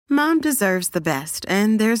Mom deserves the best,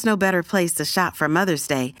 and there's no better place to shop for Mother's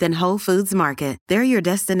Day than Whole Foods Market. They're your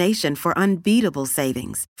destination for unbeatable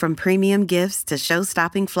savings, from premium gifts to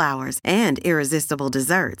show-stopping flowers and irresistible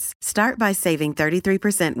desserts. Start by saving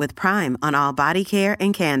 33% with Prime on all body care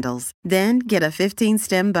and candles. Then get a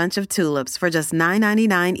 15-stem bunch of tulips for just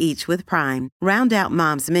 $9.99 each with Prime. Round out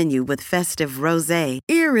Mom's menu with festive rosé,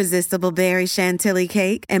 irresistible berry chantilly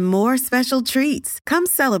cake, and more special treats. Come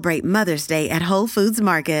celebrate Mother's Day at Whole Foods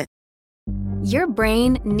Market. Your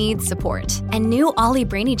brain needs support, and new Ollie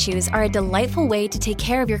Brainy Chews are a delightful way to take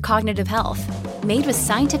care of your cognitive health. Made with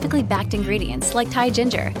scientifically backed ingredients like Thai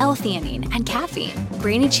ginger, L-theanine, and caffeine,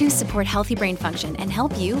 Brainy Chews support healthy brain function and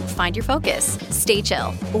help you find your focus, stay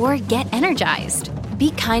chill, or get energized.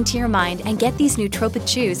 Be kind to your mind and get these nootropic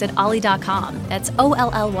chews at ollie.com. That's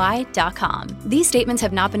OLLY.com. These statements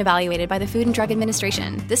have not been evaluated by the Food and Drug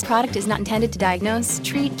Administration. This product is not intended to diagnose,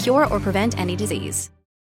 treat, cure, or prevent any disease.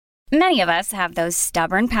 Many of us have those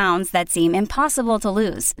stubborn pounds that seem impossible to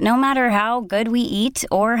lose, no matter how good we eat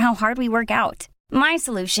or how hard we work out. My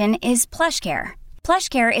solution is PlushCare.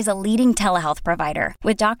 PlushCare is a leading telehealth provider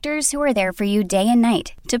with doctors who are there for you day and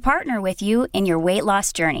night to partner with you in your weight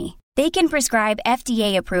loss journey. They can prescribe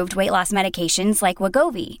FDA-approved weight loss medications like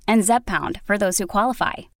Wegovy and Zepbound for those who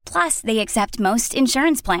qualify. Plus, they accept most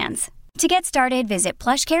insurance plans. To get started, visit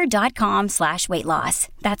plushcare.com/weightloss.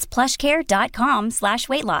 That's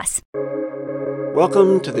plushcare.com/weightloss.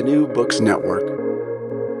 Welcome to the New Books Network.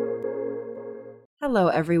 Hello,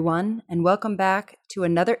 everyone, and welcome back to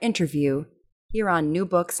another interview here on New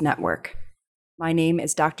Books Network. My name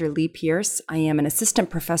is Dr. Lee Pierce. I am an assistant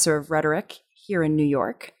professor of rhetoric here in New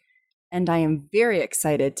York, and I am very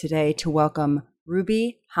excited today to welcome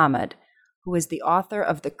Ruby Hamid, who is the author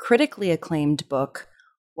of the critically acclaimed book,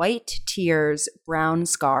 White Tears, Brown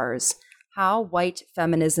Scars, How White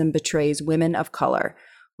Feminism Betrays Women of Color,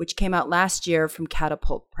 which came out last year from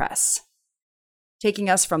Catapult Press. Taking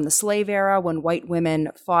us from the slave era when white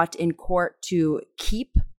women fought in court to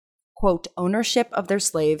keep, quote, ownership of their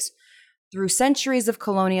slaves, through centuries of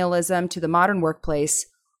colonialism to the modern workplace,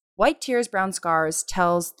 White Tears, Brown Scars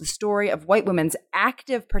tells the story of white women's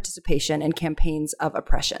active participation in campaigns of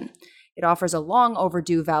oppression. It offers a long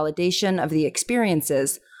overdue validation of the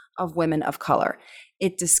experiences of women of color.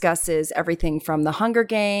 It discusses everything from the Hunger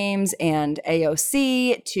Games and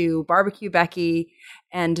AOC to Barbecue Becky,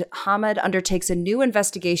 and Hamid undertakes a new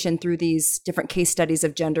investigation through these different case studies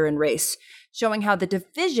of gender and race, showing how the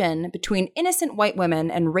division between innocent white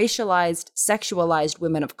women and racialized, sexualized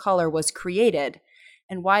women of color was created,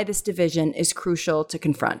 and why this division is crucial to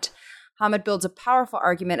confront. Hamid builds a powerful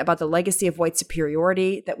argument about the legacy of white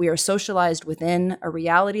superiority that we are socialized within, a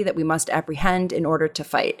reality that we must apprehend in order to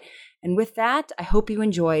fight. And with that, I hope you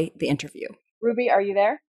enjoy the interview. Ruby, are you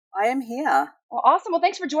there? I am here. Well, awesome. Well,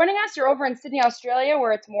 thanks for joining us. You're over in Sydney, Australia,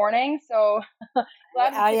 where it's morning. So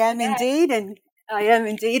glad I am indeed, and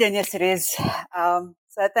yes, it is. So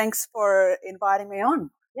thanks for inviting me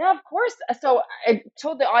on. Yeah, of course. So I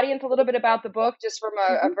told the audience a little bit about the book just from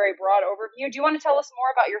a very broad overview. Do you want to tell us more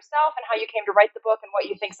about yourself and how you came to write the book and what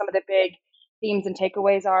you think some of the big themes and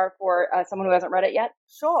takeaways are for someone who hasn't read it yet?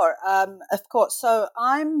 Sure, of course. So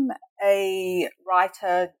I'm a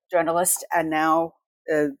writer, journalist, and now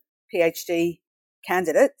a PhD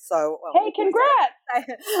candidate. So, hey, congrats!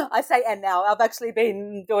 I say and now. I've actually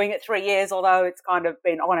been doing it 3 years, although it's kind of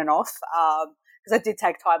been on and off. Because I did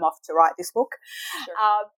take time off to write this book. Sure.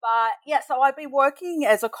 But yeah, so I've been working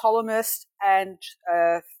as a columnist and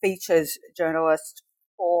features journalist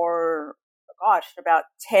for, about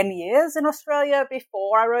 10 years in Australia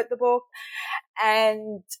before I wrote the book.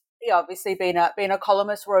 And yeah, obviously being a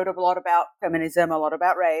columnist, wrote a lot about feminism, a lot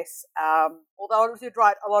about race. Although I did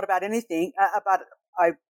write a lot about anything,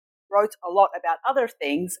 I wrote a lot about other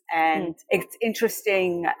things. And it's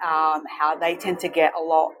interesting how they tend to get a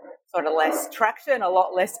lot sort of less traction, a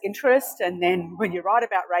lot less interest. And then when you write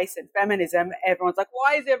about race and feminism, everyone's like,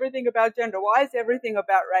 why is everything about gender? Why is everything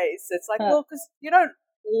about race? It's like, well, because you don't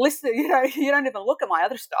listen, you don't even look at my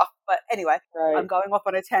other stuff. But anyway, right. I'm going off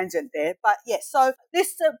on a tangent there. But yes, so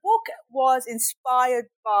this book was inspired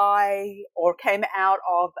by or came out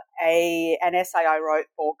of an essay I wrote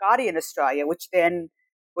for Guardian Australia, which then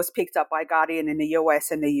was picked up by Guardian in the US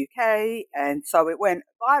and the UK, and so it went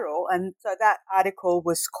viral. And so that article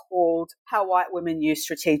was called How White Women Use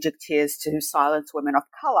Strategic Tears to Silence Women of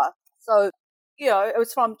Color. So, it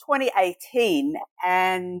was from 2018,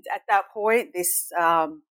 and at that point, this,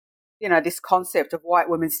 this concept of white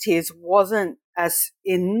women's tears wasn't as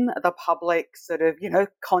in the public sort of,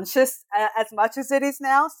 conscious as much as it is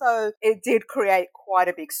now. So it did create quite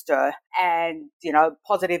a big stir, and,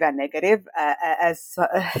 positive and negative, as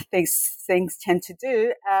these things tend to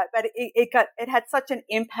do. But it had such an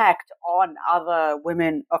impact on other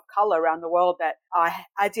women of color around the world that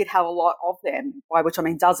I did have a lot of them, by which I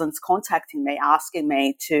mean dozens, contacting me, asking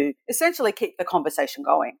me to essentially keep the conversation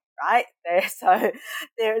going. Right there, so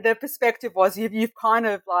the perspective was you've kind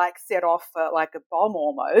of like set off like a bomb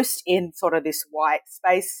almost in sort of this white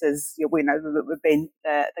space, as we know, we've been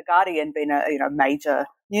the Guardian being a major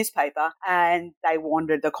newspaper, and they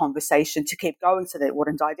wanted the conversation to keep going so that it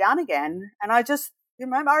wouldn't die down again. And I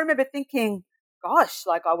remember thinking, gosh,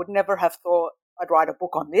 like I would never have thought I'd write a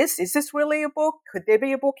book on this. Is this really a book? Could there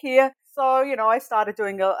be a book here? So, I started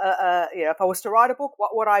doing if I was to write a book,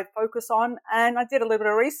 what would I focus on? And I did a little bit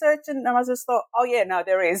of research, and I just thought, oh yeah, no,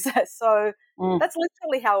 there is. So that's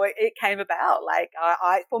literally how it came about. Like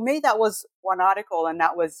for me, that was one article, and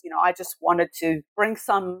that was, I just wanted to bring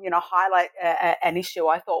some, highlight an issue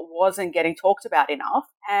I thought wasn't getting talked about enough.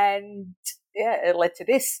 And yeah, it led to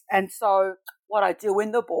this. And so what I do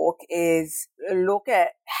in the book is look at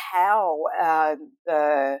how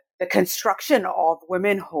the construction of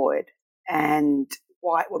womanhood and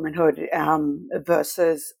white womanhood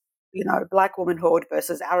versus, black womanhood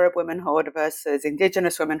versus Arab womanhood versus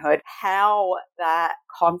indigenous womanhood, how that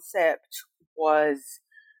concept was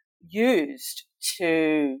used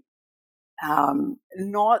to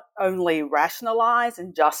not only rationalize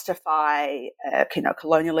and justify,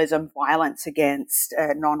 colonialism, violence against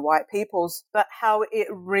non-white peoples, but how it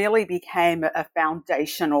really became a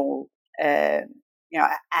foundational,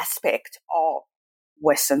 aspect of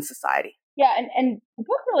Western society. Yeah, and the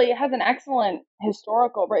book really has an excellent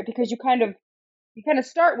historical, right? Because you kind of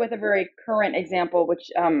start with a very current example, which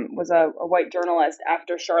was a white journalist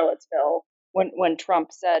after Charlottesville, when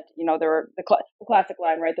Trump said, there were the classic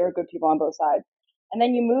line, right? There are good people on both sides. And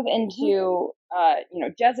then you move into,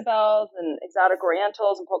 Jezebels and exotic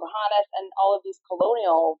Orientals and Pocahontas and all of these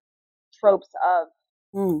colonial tropes of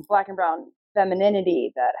Black and brown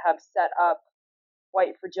femininity that have set up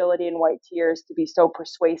white fragility and white tears to be so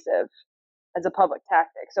persuasive as a public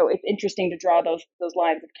tactic. So it's interesting to draw those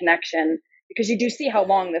lines of connection, because you do see how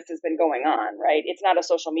long this has been going on, right? It's not a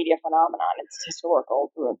social media phenomenon; it's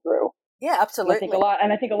historical through and through. Yeah, absolutely. I think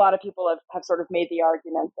a lot of people have sort of made the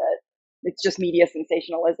argument that it's just media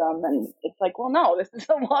sensationalism, and it's like, well, no, this is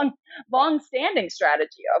a long-standing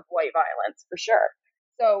strategy of white violence for sure.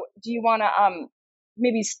 So, do you want to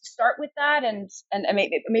maybe start with that, and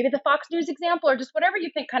maybe the Fox News example, or just whatever you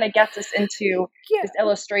think kind of gets us into this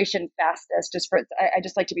illustration fastest? I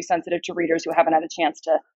just like to be sensitive to readers who haven't had a chance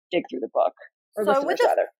to dig through the book, or listeners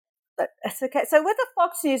rather. That's okay. So with the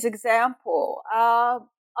Fox News example,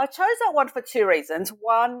 I chose that one for two reasons.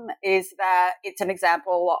 One is that it's an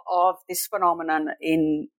example of this phenomenon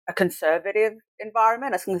in a conservative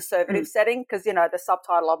environment, a conservative setting, because, the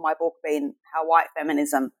subtitle of my book being How White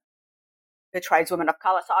Feminism Betrays Women of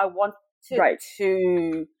Color. So I wanted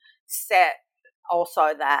to set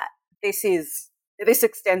also that this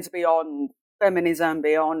extends beyond feminism,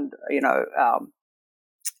 beyond,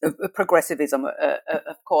 progressivism,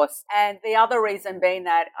 of course. And the other reason being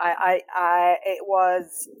that it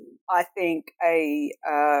was, I think,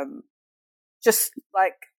 just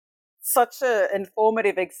like such an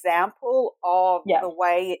informative example of the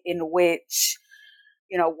way in which,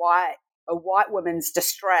 a white woman's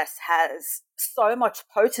distress has so much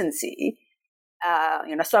potency,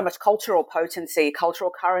 so much cultural potency,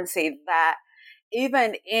 cultural currency, that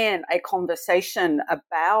even in a conversation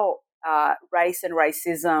about race and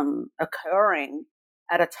racism occurring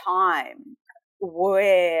at a time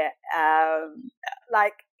where,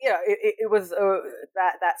 it was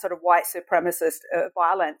that sort of white supremacist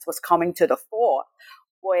violence was coming to the fore,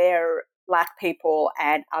 where Black people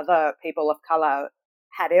and other people of color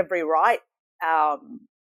had every right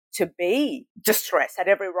to be distressed, had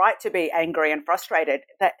every right to be angry and frustrated.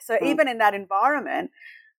 Even in that environment,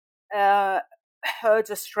 her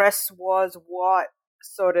distress was what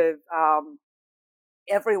sort of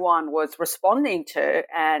everyone was responding to,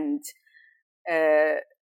 and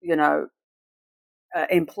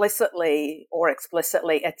implicitly or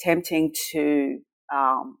explicitly attempting to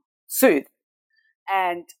soothe.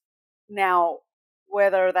 And now,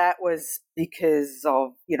 whether that was because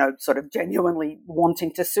of, sort of genuinely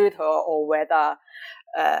wanting to soothe her, or whether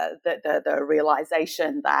the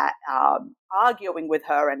realization that arguing with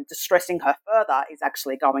her and distressing her further is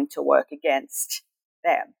actually going to work against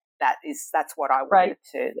them. That's what I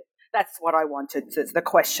wanted that's what I wanted. It's the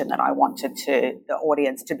question that I wanted the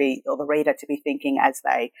audience to be, or the reader to be thinking as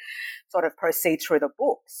they sort of proceed through the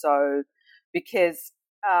book. So, because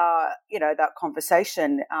that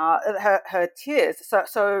conversation, her tears.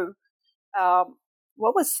 So.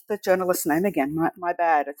 What was the journalist's name again? My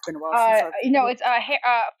bad. It's been a while since it's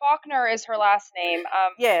Faulkner is her last name.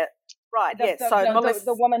 Yeah, right.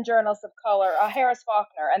 The woman journalist of color, Harris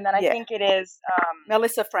Faulkner, and then I think it is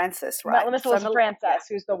Melissa Francis, right? Melissa Francis,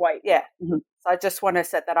 who's the white. Yeah. Mm-hmm. So I just want to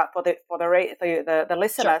set that up for the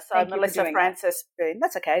listener. Sure. So Melissa Francis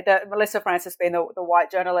that's okay. Melissa Francis being the white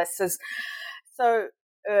journalist is so.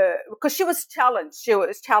 Because she was challenged,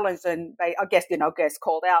 and I guess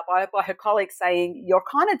called out by her colleagues saying, you're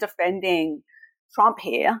kind of defending Trump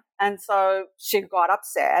here. And so she got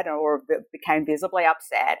upset, or became visibly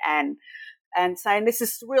upset, and saying this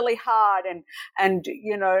is really hard, and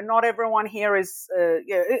not everyone here is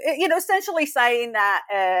essentially saying that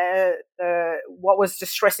what was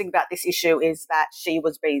distressing about this issue is that she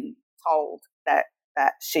was being told that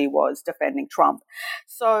she was defending Trump.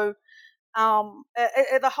 So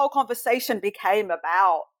the whole conversation became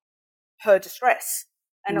about her distress,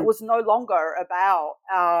 and it was no longer about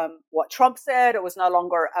what Trump said. It was no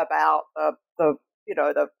longer about the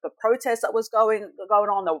protest that was going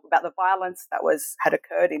on, about the violence that had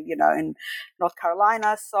occurred in North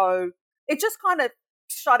Carolina. So it just kind of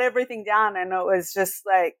shut everything down, and it was just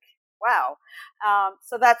like, wow.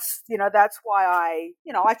 So that's why I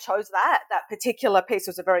chose that particular piece.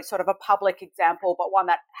 Was a very sort of a public example, but one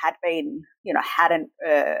that had been,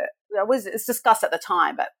 it's discussed at the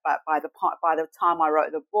time, but by the time I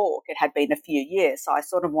wrote the book, it had been a few years. So I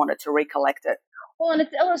sort of wanted to recollect it. Well, and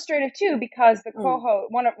it's illustrative too, because the co-host,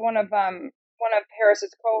 one of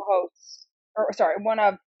Harris's co-hosts, one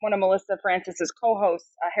of Melissa Francis's co-hosts,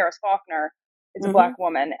 Harris Faulkner, is a Black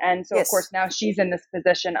woman. And so, of course, now she's in this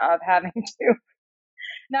position of having to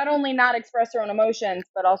not only not express her own emotions,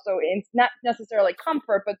 but also not necessarily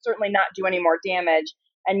comfort, but certainly not do any more damage.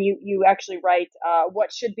 And you actually write,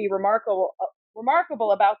 what should be remarkable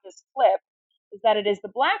about this clip is that it is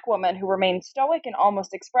the Black woman who remains stoic and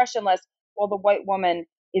almost expressionless, while the white woman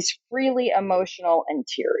is freely emotional and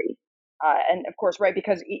teary. And of course, right,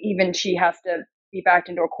 because even she has to be backed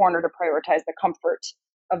into a corner to prioritize the comfort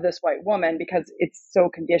of this white woman, because it's so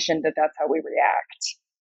conditioned that that's how we react.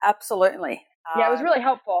 Absolutely. Yeah, it was really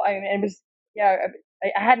helpful. I mean, it was, I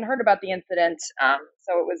hadn't heard about the incident.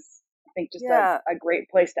 So it was, I think, just a great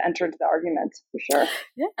place to enter into the argument, for sure.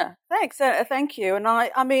 Yeah, thanks. Thank you. And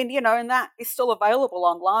I mean, and that is still available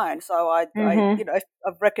online. So I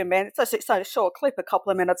recommend, it's a short clip, a couple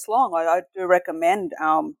of minutes long. I do recommend,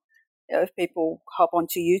 if people hop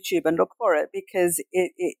onto YouTube and look for it, because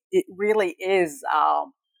it really is,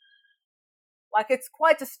 it's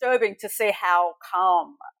quite disturbing to see how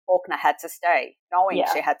calm Faulkner had to stay, knowing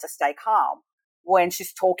she had to stay calm when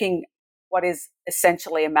she's talking what is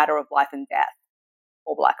essentially a matter of life and death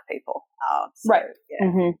for Black people. Right. Yeah.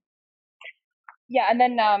 Mm-hmm. Yeah, and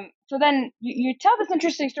then so then you tell this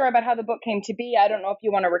interesting story about how the book came to be. I don't know if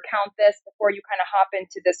you want to recount this before you kind of hop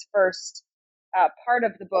into this first part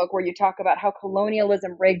of the book where you talk about how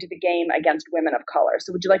colonialism rigged the game against women of color.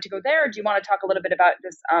 So would you like to go there, or do you want to talk a little bit about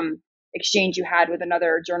this exchange you had with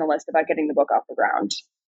another journalist about getting the book off the ground?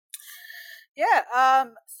 Yeah.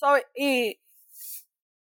 So it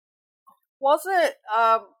wasn't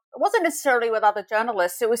necessarily with other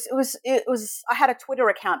journalists. It was. I had a Twitter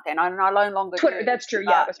account then, and I no longer Twitter. do. That's true.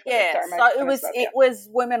 Yeah. It was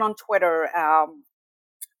women on Twitter.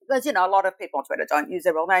 Because a lot of people on Twitter don't use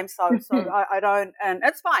their real names, so I don't, and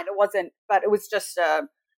it's fine. It wasn't, but it was just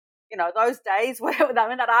those days when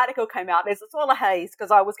that article came out, it's all a haze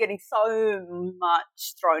because I was getting so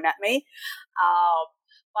much thrown at me.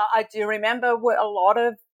 But I do remember a lot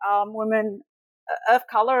of women of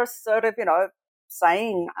color sort of,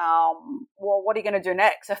 saying, well, what are you going to do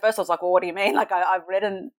next? So first I was like, well, what do you mean? Like I've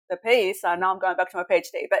written the piece and now I'm going back to my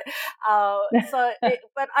PhD. But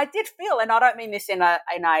but I did feel, and I don't mean this in a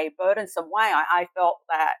burdensome way, I felt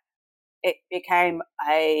that it became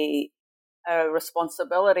a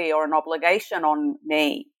responsibility or an obligation on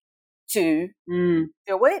me to do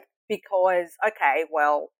it, because, okay,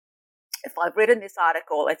 well, if I've written this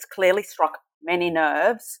article, it's clearly struck many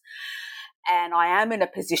nerves, and I am in a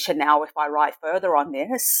position now, if I write further on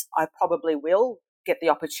this, I probably will get the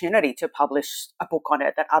opportunity to publish a book on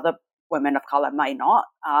it that other women of color may not.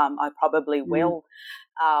 I probably will,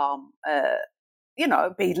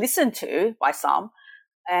 be listened to by some,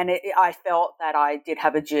 and I felt that I did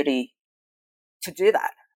have a duty to do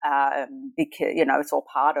that, because it's all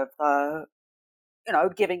part of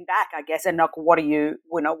giving back, I guess. And like, what are you,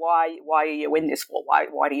 why are you in this for?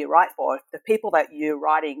 Why do you write for? The people that you're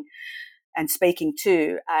writing and speaking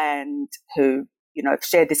to and who, have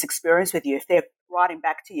shared this experience with you, if they're writing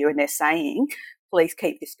back to you and they're saying, please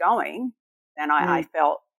keep this going, then I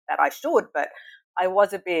felt that I should. But I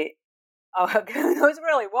was I was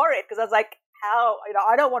really worried because I was like, how,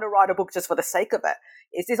 I don't want to write a book just for the sake of it.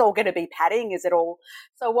 Is this all going to be padding? Is it all?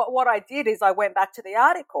 So what I did is I went back to the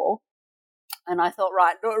article and I thought,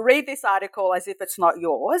 right, read this article as if it's not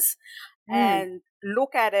yours and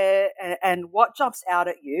look at it and what jumps out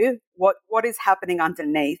at you, what is happening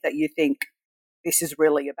underneath that you think this is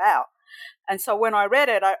really about. And so when I read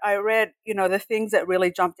it, I read, the things that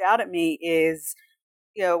really jumped out at me is,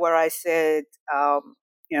 where I said,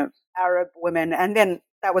 Arab women, and then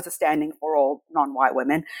that was a standing for all non-white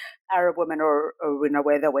women. Arab women are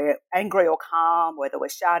whether we're angry or calm, whether we're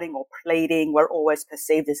shouting or pleading, we're always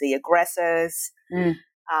perceived as the aggressors.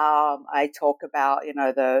 I talk about,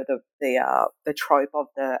 the trope of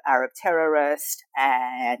the Arab terrorist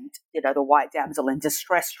and, the white damsel in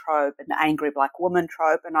distress trope and the angry black woman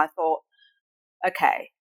trope. And I thought,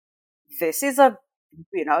 okay, this is a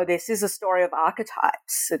story of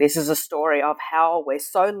archetypes. So this is a story of how we're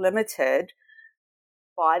so limited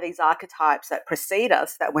by these archetypes that precede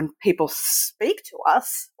us that when people speak to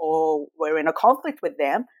us or we're in a conflict with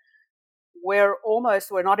them, we're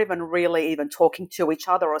not even really even talking to each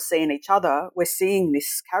other or seeing each other. We're seeing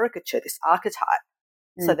this caricature, this archetype.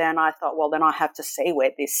 So then I thought, well, then I have to see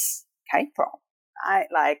where this came from. Right?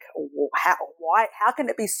 Like, how can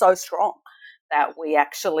it be so strong that we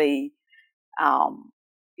actually,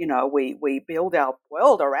 we build our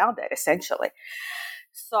world around it essentially.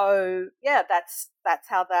 So yeah, that's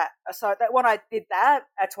how that. So that when I did that,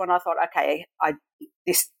 that's when I thought, okay,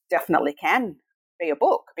 this definitely can be a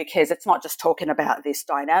book because it's not just talking about this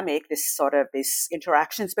dynamic, this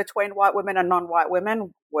interactions between white women and non-white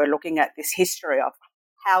women. We're looking at this history of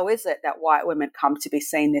how is it that white women come to be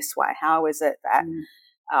seen this way? How is it that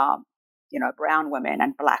brown women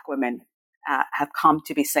and black women have come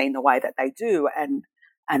to be seen the way that they do, and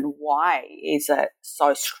why is it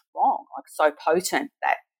so strong, like so potent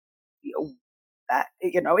that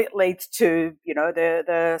it leads to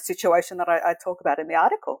the situation that I talk about in the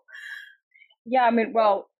article. Yeah, I mean,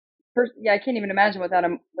 well, first, I can't even imagine what that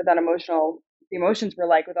the emotions were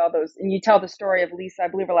like with all those. And you tell the story of Lisa, I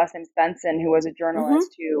believe her last name's Benson, who was a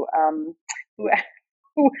journalist who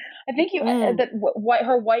I think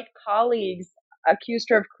her white colleagues accused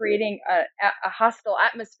her of creating a hostile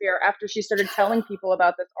atmosphere after she started telling people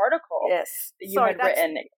about this article that you had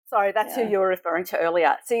written. Sorry, that's who you were referring to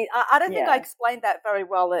earlier. See, I don't think I explained that very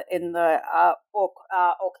well in the book.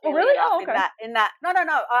 Or clearly really? Oh, okay. In that. No.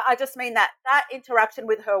 I just mean that interaction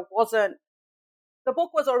with her wasn't. The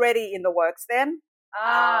book was already in the works then.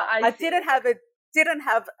 I didn't have a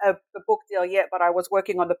book deal yet, but I was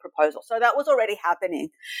working on the proposal, so that was already happening.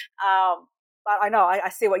 But I know I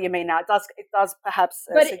see what you mean now. It does perhaps.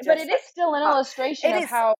 But it is still an illustration of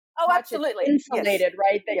how absolutely it's insulated,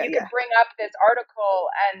 right? That you could bring up this article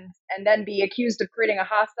and then be accused of creating a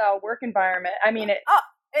hostile work environment. I mean,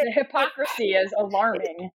 the hypocrisy is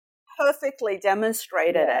alarming. It perfectly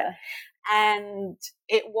demonstrated it, and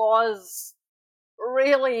it was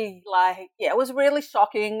really it was really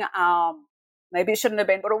shocking. Maybe it shouldn't have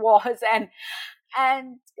been, but it was, and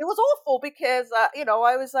it was awful because, I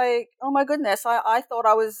was like, oh my goodness, I thought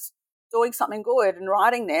I was doing something good and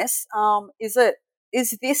writing this.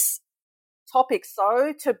 Is this topic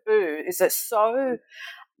so taboo? Is it so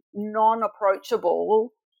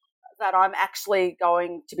non-approachable that I'm actually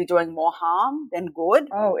going to be doing more harm than good?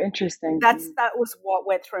 Oh, interesting. That was what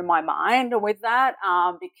went through my mind with that,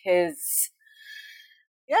 because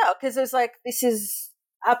it's like, this is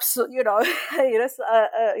absolutely, a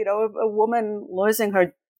woman losing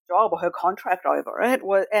her job or her contract over it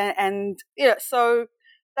was, so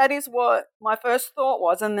that is what my first thought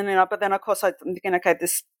was, and then but then of course I'm thinking, okay,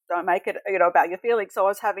 this don't make it about your feelings. So I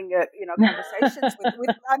was having conversations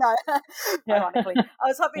with I know, ironically, I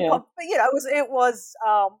was having, but it was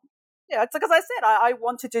it's like, as I said, I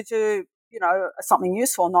wanted to do something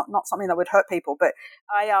useful, not something that would hurt people, but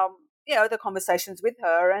I the conversations with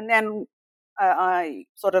her, and then I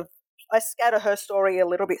scatter her story a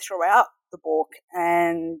little bit throughout the book,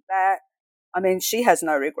 and that, I mean, she has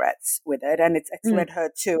no regrets with it, and it's led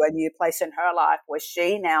her to a new place in her life where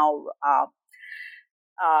she now,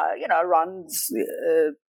 runs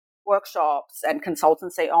workshops and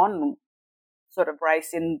consultancy on sort of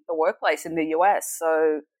race in the workplace in the US.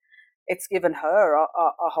 So it's given her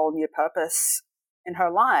a whole new purpose in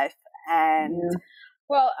her life, and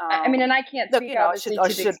well, I mean, and I can't speak obviously to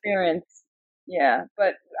the experience. Yeah,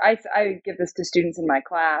 but I give this to students in my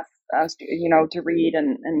class, to read,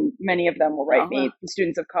 and many of them will write me, the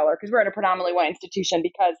students of color, because we're at a predominantly white institution,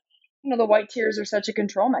 because, the white tears are such a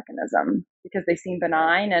control mechanism because they seem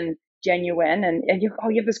benign and genuine. And you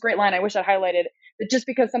have this great line, I wish I highlighted, that just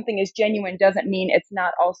because something is genuine doesn't mean it's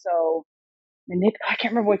not also I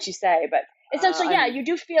can't remember what you say, but essentially, you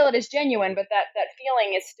do feel it is genuine, but that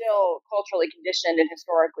feeling is still culturally conditioned and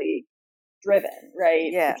historically driven,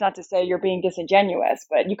 right? Yeah. It's not to say you're being disingenuous,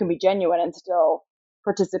 but you can be genuine and still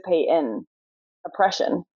participate in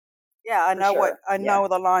oppression. Yeah, I know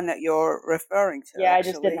the line that you're referring to. Yeah, actually.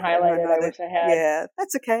 I just didn't highlight it. I wish I had. Yeah,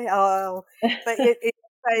 that's okay. But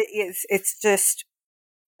it's just,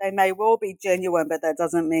 they may well be genuine, but that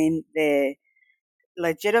doesn't mean they're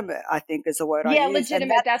legitimate, I think is the word I use. Yeah,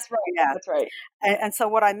 legitimate. That's right. Yeah. That's right. And so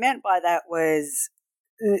what I meant by that was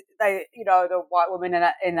they, the white woman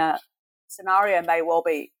in a scenario may well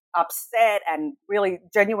be upset and really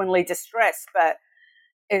genuinely distressed, but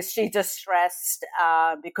is she distressed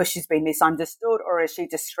because she's been misunderstood, or is she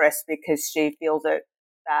distressed because she feels that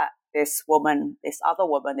this other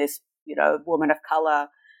woman, this woman of color,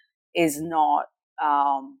 is not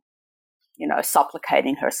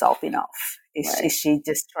supplicating herself enough? Is she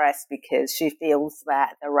distressed because she feels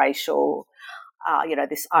that the racial,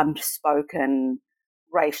 this unspoken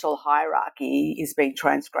racial hierarchy is being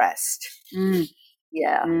transgressed?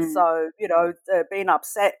 Yeah. So, being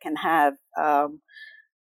upset can have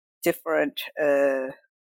different,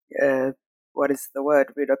 what is the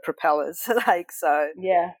word, propellers. So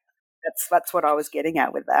yeah, that's what I was getting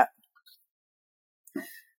at with that.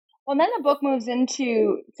 Well, then the book moves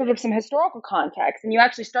into sort of some historical context, and you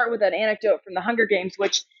actually start with an anecdote from the Hunger Games,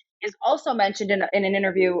 which is also mentioned in an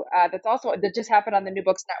interview that just happened on the New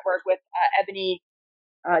Books Network with Ebony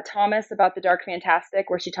Thomas about the Dark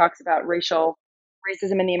Fantastic, where she talks about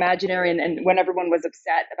racism in the imaginary, and when everyone was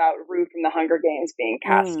upset about Rue from the Hunger Games being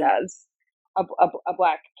cast as a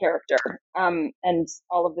black character, and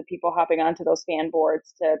all of the people hopping onto those fan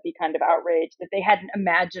boards to be kind of outraged that they hadn't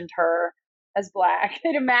imagined her as black.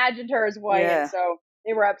 They'd imagined her as white, and so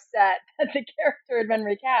they were upset that the character had been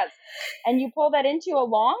recast. And you pull that into a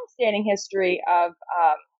long-standing history of,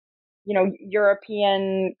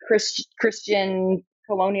 European Christian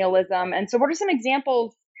colonialism. And so what are some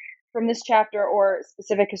examples from this chapter or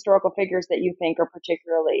specific historical figures that you think are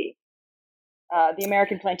particularly the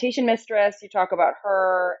American plantation mistress? You talk about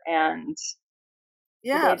her, and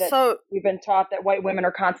so we've been taught that white women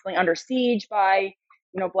are constantly under siege by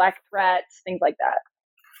black threats, things like that.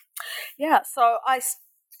 Yeah, so I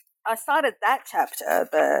started that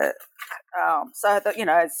chapter.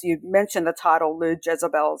 As you mentioned, the title, Lou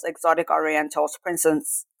Jezebel's Exotic Orientals,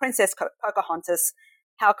 Princess Pocahontas,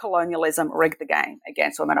 How Colonialism Rigged the Game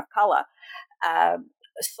Against Women of Color.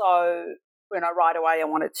 So right away I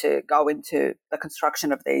wanted to go into the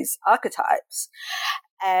construction of these archetypes,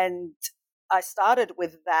 and I started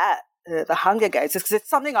with that. The Hunger Games, because it's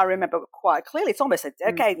something I remember quite clearly. It's almost a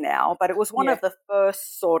decade now, but it was one of the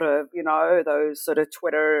first sort of, those sort of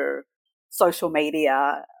Twitter, social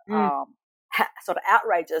media sort of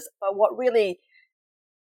outrages. But what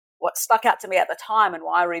stuck out to me at the time and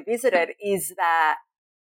why I revisited is that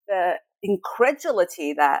the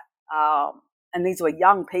incredulity that, and these were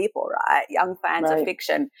young people, right, young fans of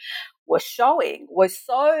fiction, were showing was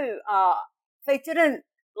so, they didn't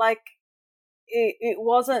it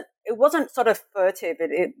wasn't sort of furtive.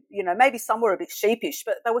 It maybe some were a bit sheepish,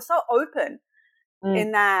 but they were so open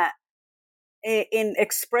in that, in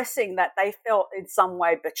expressing that they felt in some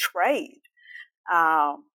way betrayed.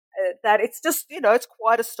 That it's just, it's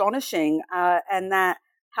quite astonishing, and that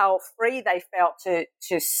how free they felt to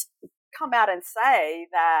come out and say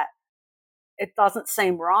that it doesn't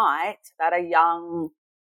seem right that a young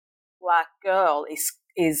black girl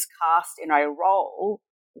is cast in a role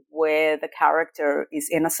where the character is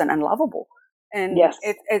innocent and lovable. And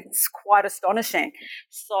it's quite astonishing.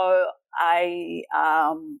 So I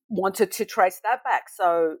wanted to trace that back.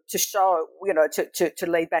 So to show, to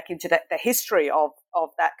lead back into the history of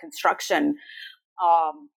that construction,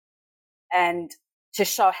 and to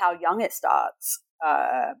show how young it starts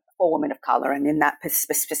for women of color, and in that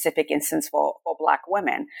specific instance for black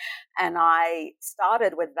women. And I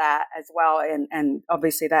started with that as well, and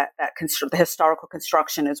obviously the historical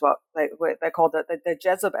construction is what they call the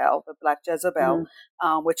Jezebel, the Black Jezebel,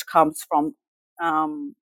 which comes from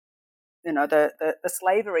the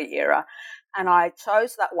slavery era. And I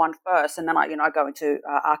chose that one first, and then I go into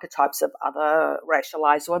archetypes of other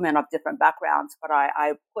racialized women of different backgrounds. But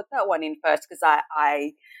I put that one in first because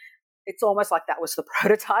I it's almost like that was the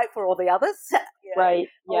prototype for all the others. Right.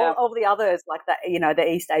 Yeah. All the others, like that, the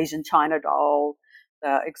East Asian China doll,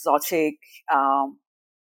 the exotic,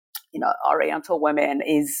 Oriental women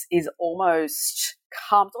is almost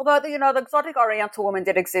comes. Although the exotic Oriental woman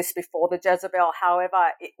did exist before the Jezebel,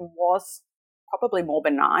 however, it was probably more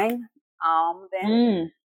benign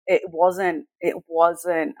then. It wasn't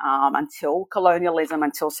until colonialism,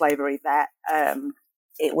 until slavery, that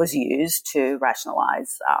it was used to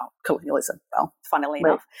rationalize colonialism. Well, funnily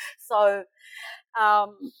enough. So,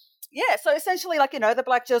 so essentially, the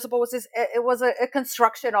Black Jezebel was it was a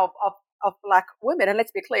construction of Black women, and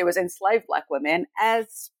let's be clear, it was enslaved Black women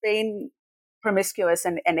as being promiscuous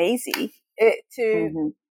and easy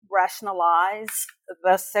to rationalize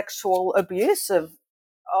the sexual abuse of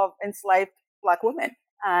enslaved Black women.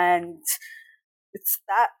 And it's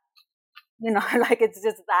that, it's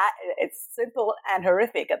just that, it's simple and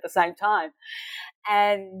horrific at the same time.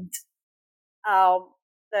 And and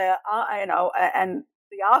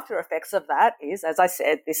the after effects of that is, as I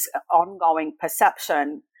said, this ongoing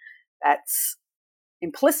perception that's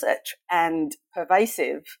implicit and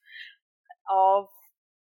pervasive of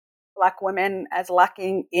Black women as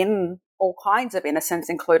lacking in all kinds of innocence,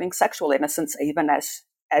 including sexual innocence, even as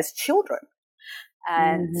children.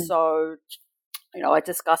 And so, I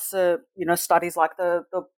discuss studies like the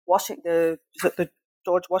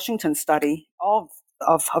George Washington study of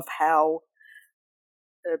how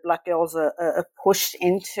Black girls are pushed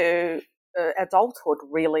into adulthood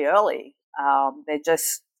really early. They're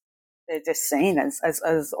just seen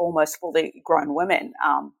as almost fully grown women.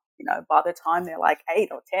 By the time they're like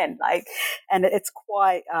 8 or 10, and it's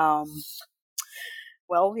quite.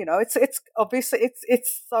 It's obviously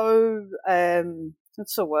it's so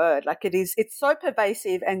what's the word? It's so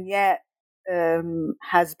pervasive, and yet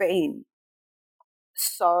has been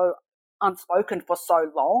so unspoken for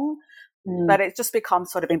so long that it just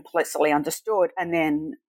becomes sort of implicitly understood, and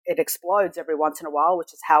then it explodes every once in a while,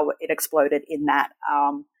 which is how it exploded in that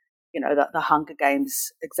the Hunger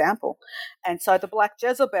Games example. And so the Black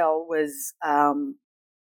Jezebel was the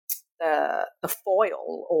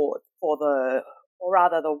foil, or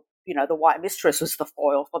rather the White Mistress was the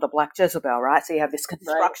foil for the Black Jezebel, right? So you have this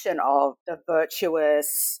construction of the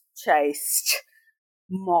virtuous, chaste,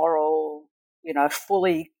 moral,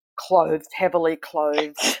 fully clothed, heavily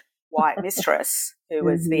clothed White Mistress, who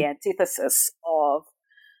was the antithesis of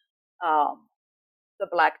the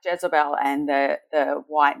Black Jezebel and the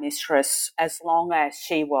White Mistress, as long as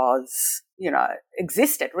she was,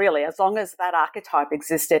 existed, really, as long as that archetype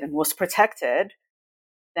existed and was protected,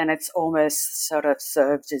 then it's almost sort of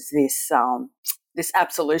served as this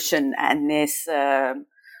absolution and this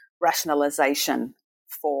rationalization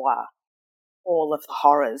for all of the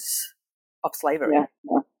horrors of slavery. Yeah.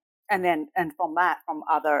 And from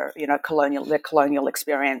other, colonial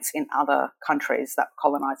experience in other countries that were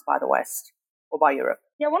colonized by the West or by Europe.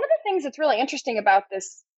 Yeah, one of the things that's really interesting about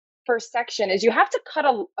this first section is you have to cut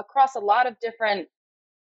across a lot of different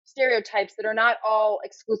stereotypes that are not all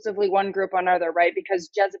exclusively one group or another, right? Because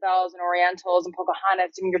Jezebels and Orientals and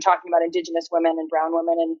Pocahontas, you're talking about indigenous women and brown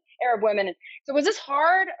women and Arab women. And so was this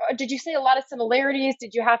hard? Or did you see a lot of similarities?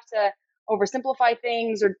 Did you have to oversimplify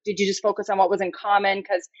things, or did you just focus on what was in common?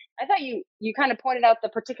 Because I thought you kind of pointed out the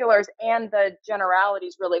particulars and the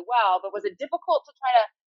generalities really well, but was it difficult to try to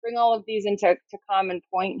bring all of these into common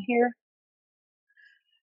point here?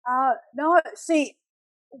 No, see,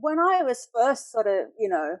 when I was first sort of,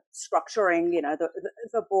 structuring,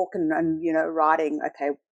 the book and writing,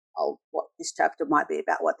 okay, what this chapter might be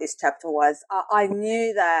about, what this chapter was, I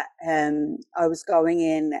knew that I was going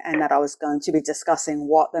in and that I was going to be discussing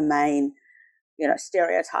what the main,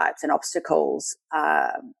 stereotypes and obstacles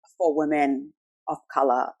for women of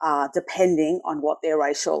color are, depending on what their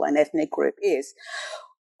racial and ethnic group is.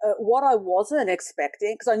 What I wasn't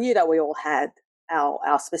expecting, because I knew that we all had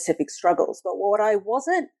our specific struggles, but what I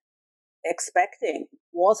wasn't expecting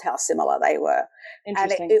was how similar they were.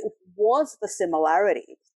 And it was the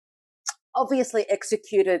similarity, obviously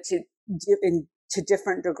executed to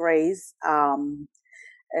different degrees,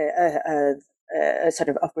 sort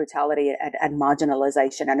of brutality and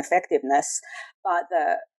marginalization and effectiveness, but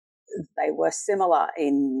they were similar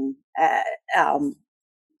in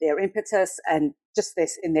their impetus and just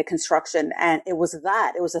this in their construction. And it was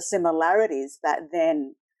the similarities that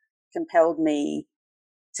then compelled me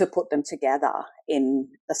to put them together in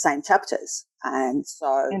the same chapters. And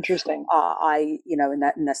so interesting. I,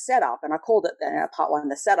 in the setup, and I called it part one,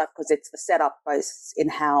 the setup, because it's the setup both in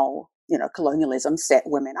how, colonialism set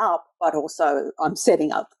women up, but also I'm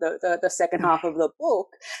setting up the second half of the book.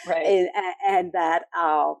 Right. And that,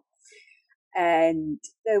 And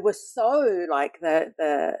there was so like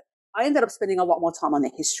I ended up spending a lot more time on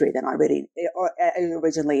the history than I really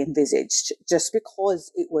originally envisaged, just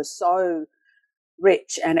because it was so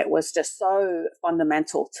rich and it was just so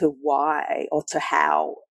fundamental to why or to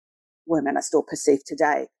how women are still perceived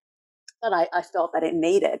today. But I felt that it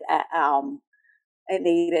needed a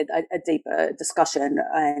deeper discussion,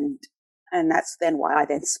 and that's then why I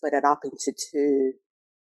then split it up into 2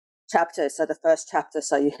 chapters. So the first chapter,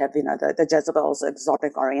 so you have the Jezebels,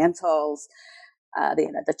 exotic Orientals,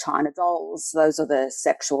 the China dolls. Those are the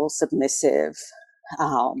sexual, submissive,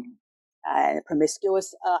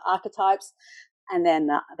 promiscuous archetypes. And then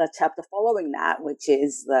the chapter following that, which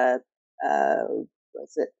is the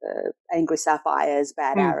angry sapphires,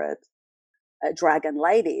 bad Arab, dragon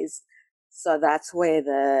ladies. So that's where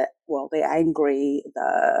the angry,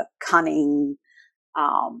 the cunning,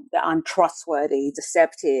 the untrustworthy,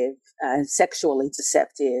 deceptive, sexually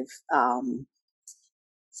deceptive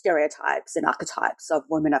stereotypes and archetypes of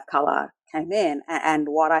women of color came in. And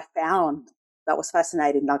what I found that was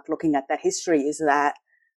fascinating, like looking at that history, is that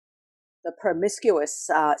the promiscuous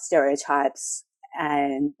stereotypes,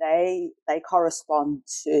 and they correspond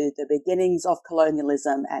to the beginnings of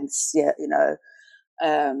colonialism and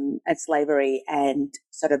slavery, and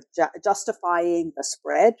sort of justifying the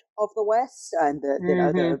spread of the West and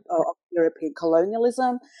the European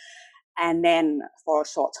colonialism, and then for a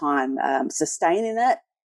short time sustaining it.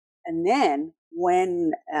 And then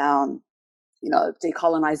when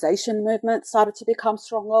decolonization movement started to become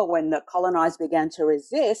stronger, when the colonized began to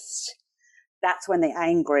resist, that's when the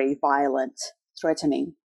angry, violent,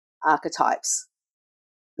 threatening archetypes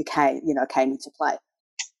came into play.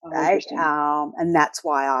 Right? And that's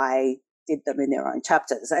why I did them in their own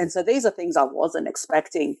chapters. And so these are things I wasn't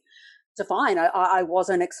expecting to find. I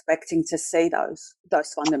wasn't expecting to see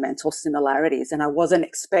those fundamental similarities, and I wasn't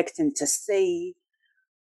expecting to see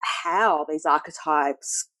how these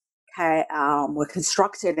archetypes were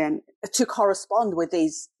constructed and to correspond with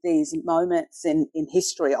these moments in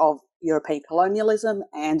history of European colonialism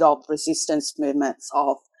and of resistance movements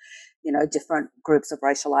of different groups of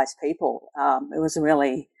racialized people. It was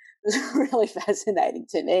really fascinating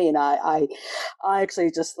to me, and I actually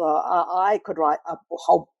just thought I could write a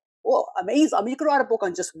whole book. Amazing. I mean, you could write a book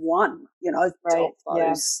on just one, of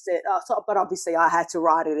those. Yeah. But obviously, I had to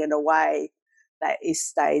write it in a way that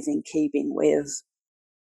stays in keeping with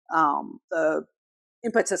the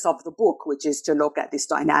impetus of the book, which is to look at this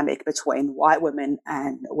dynamic between white women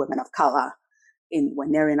and women of color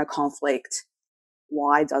when they're in a conflict.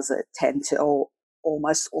 Why does it tend to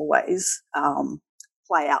almost always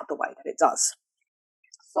play out the way that it does?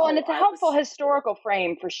 Well, and it's a helpful historical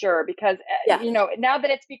frame for sure, because now that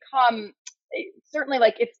it's become certainly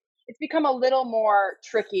like it's become a little more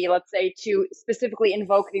tricky, let's say, to specifically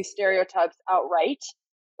invoke these stereotypes outright,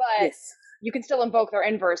 but you can still invoke their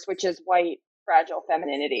inverse, which is white, fragile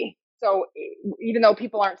femininity. So even though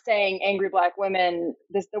people aren't saying angry Black women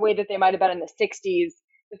the way that they might have been in the 60s,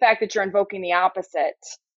 the fact that you're invoking the opposite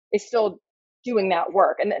is still doing that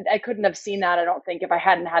work. And I couldn't have seen that, I don't think, if I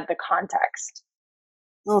hadn't had the context.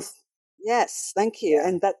 Oh, yes, thank you.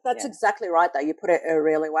 And that's exactly right, though. You put it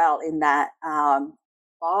really well in that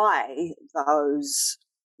by those,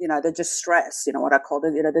 the distress, what I call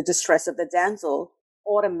it, the distress of the damsel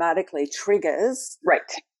automatically triggers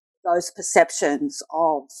those perceptions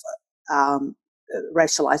of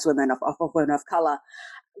racialized women, of women of color,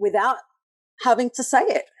 without having to say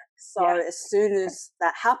it. So as soon as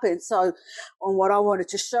that happens, on what I wanted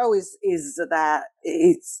to show is that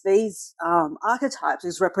it's these archetypes,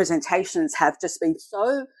 these representations have just been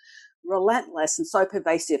so relentless and so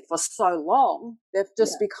pervasive for so long. They've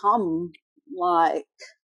just become like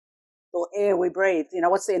the air we breathe.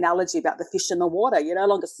 What's the analogy about the fish in the water? You no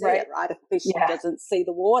longer see it, right? A fish doesn't see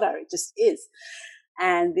the water; it just is.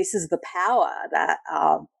 And this is the power that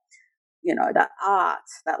that art,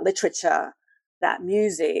 that literature, that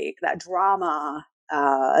music, that drama,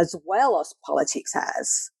 as well as politics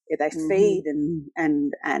has. They feed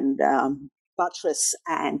and buttress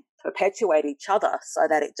and perpetuate each other, so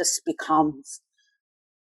that it just becomes,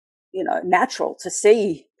 natural to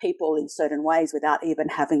see people in certain ways without even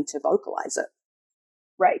having to vocalize it.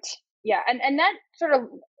 Right. Yeah. And that sort of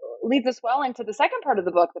leads us well into the second part of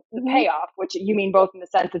the book, the payoff, which you mean both in the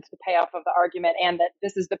sense it's the payoff of the argument and that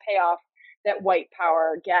this is the payoff that white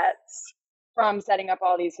power gets from setting up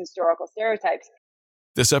all these historical stereotypes.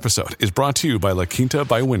 This episode is brought to you by La Quinta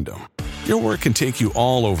by Wyndham. Your work can take you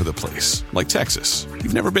all over the place, like Texas.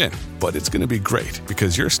 You've never been, but it's going to be great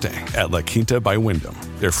because you're staying at La Quinta by Wyndham.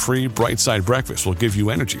 Their free Bright Side breakfast will give you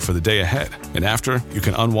energy for the day ahead. And after, you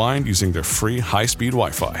can unwind using their free high-speed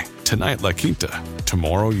Wi-Fi. Tonight, La Quinta.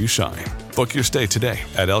 Tomorrow, you shine. Book your stay today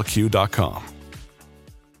at LQ.com.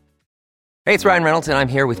 Hey, it's Ryan Reynolds, and I'm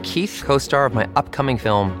here with Keith, co-star of my upcoming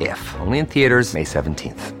film, If, only in theaters May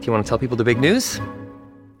 17th. Do you want to tell people the big news?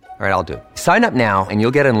 All right, I'll do it. Sign up now and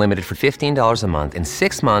you'll get unlimited for $15 a month and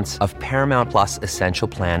 6 months of Paramount Plus Essential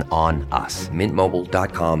Plan on us.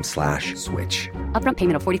 MintMobile.com/switch. Upfront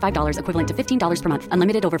payment of $45 equivalent to $15 per month.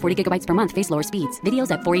 Unlimited over 40 gigabytes per month. Face lower speeds.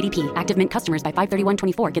 Videos at 480p. Active Mint customers by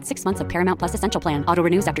 531.24 get 6 months of Paramount Plus Essential Plan. Auto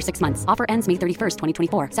renews after 6 months. Offer ends May 31st,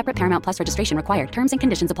 2024. Separate Paramount Plus registration required. Terms and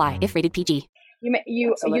conditions apply if rated PG.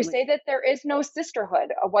 You say that there is no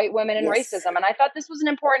sisterhood of white women and racism. And I thought this was an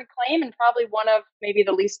important claim and probably one of maybe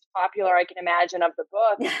the least popular I can imagine of the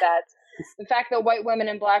book, that the fact that white women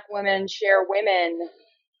and black women share women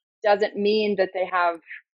doesn't mean that they have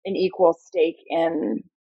an equal stake in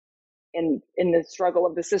the struggle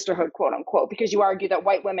of the sisterhood, quote unquote, because you argue that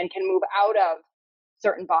white women can move out of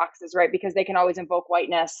certain boxes, right? Because they can always invoke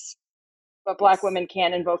whiteness, but black women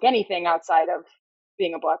can't invoke anything outside of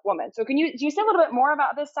being a black woman. So do you say a little bit more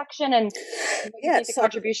about this section and what you think the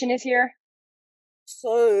contribution is here?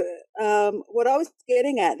 So what I was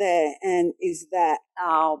getting at there is that,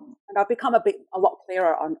 and I've become a lot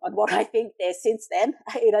clearer on what I think there since then,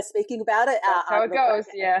 speaking about it. That's how it goes,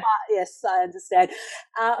 yeah. Yes, I understand.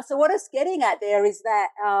 So what I was getting at there is that,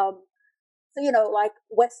 like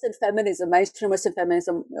Western feminism, mainstream Western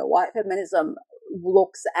feminism, white feminism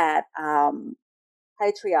looks at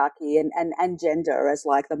patriarchy and gender as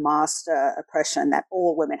like the master oppression that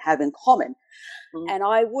all women have in common. Mm-hmm. And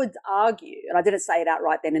I would argue, and I didn't say it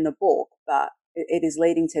outright then in the book, but it is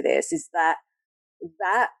leading to this, is that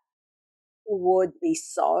would be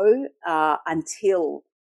so until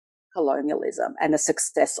colonialism and the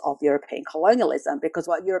success of European colonialism, because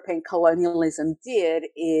what European colonialism did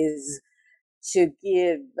is to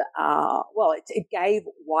give, it gave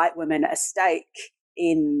white women a stake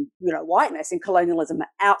in, whiteness, in colonialism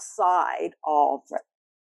outside of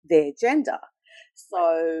their gender,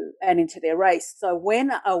 and into their race. So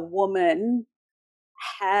when a woman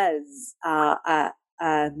has a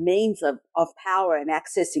means of power and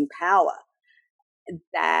accessing power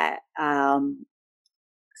that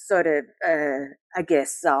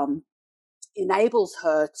enables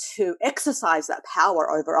her to exercise that power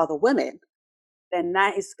over other women, then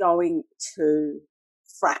that is going to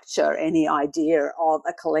fracture any idea of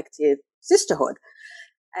a collective sisterhood.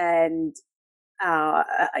 And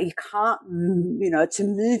you can't, to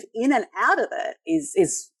move in and out of it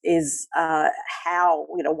is how,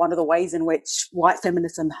 one of the ways in which white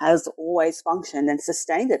feminism has always functioned and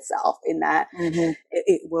sustained itself, in that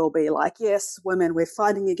it will be like, yes, women, we're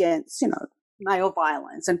fighting against, male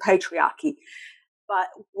violence and patriarchy. But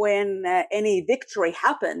when any victory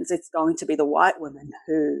happens, it's going to be the white women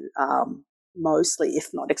who mostly,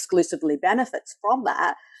 if not exclusively, benefits from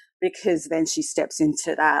that, because then she steps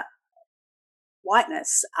into that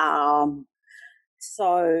whiteness. To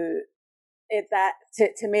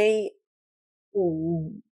me,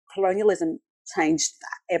 colonialism changed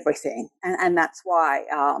everything, and that's why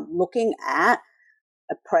looking at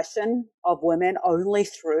oppression of women only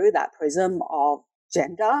through that prism of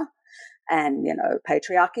gender and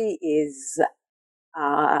patriarchy is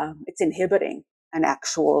it's inhibiting an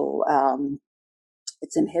actual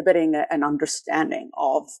it's inhibiting an understanding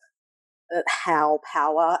of how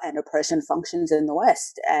power and oppression functions in the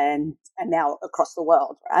West and now across the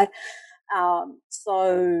world, right?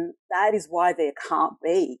 So that is why there can't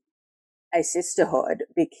be a sisterhood,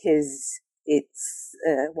 because it's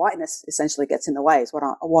whiteness essentially gets in the way, is what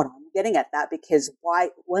I'm getting at that, because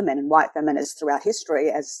white women and white feminists throughout history,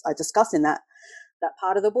 as I discuss in that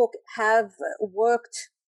part of the book, have worked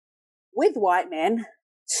with white men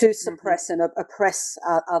to suppress and oppress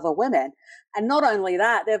other women. And not only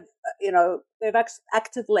that, they've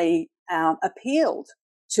actively appealed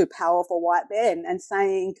to powerful white men and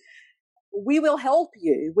saying, we will help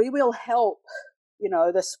you. We will help,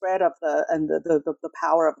 the spread of the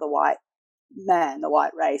power of the white man, the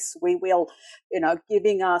white race. We will,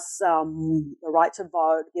 giving us the right to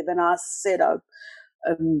vote, giving us,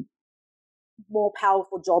 more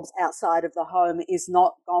powerful jobs outside of the home is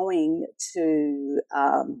not going to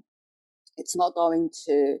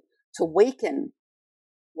to weaken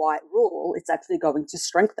white rule. It's actually going to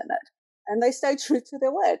strengthen it. And they stay true to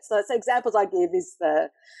their word. So examples I give is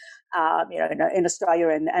the in Australia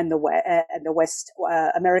and the West,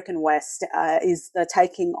 American West, is the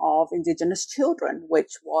taking of Indigenous children,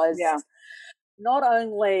 which was not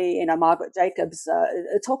only, Margaret Jacobs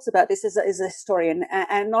talks about this as a historian,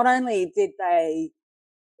 and not only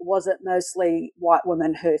was it mostly white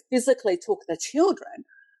women who physically took the children,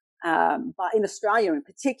 but in Australia in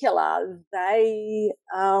particular, they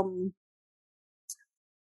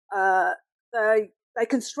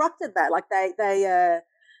constructed that, like they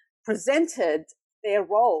presented their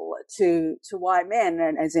role to white men,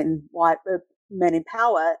 and as in white men in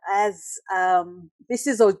power, as this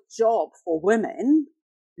is a job for women,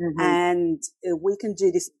 and we can do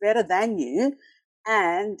this better than you,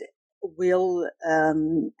 and we'll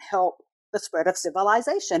help the spread of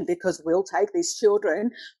civilization because we'll take these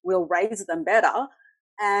children, we'll raise them better,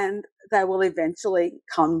 and they will eventually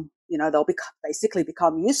they'll basically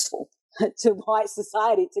become useful to white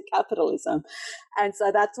society, to capitalism. And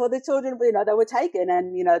so that's what the children, they were taken,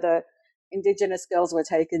 and, the Indigenous girls were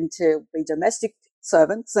taken to be domestic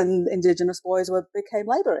servants, and Indigenous boys became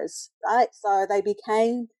laborers, right? So they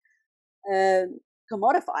became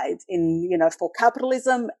commodified for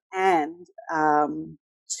capitalism and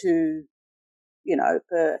to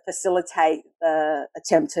facilitate the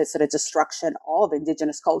attempted sort of destruction of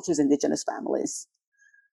Indigenous cultures, Indigenous families.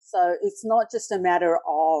 So it's not just a matter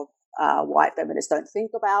of white feminists don't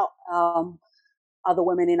think about other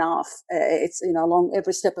women enough. It's along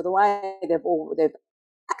every step of the way they've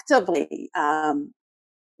actively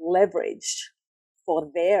leveraged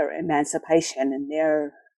for their emancipation and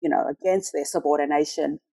their against their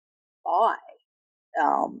subordination by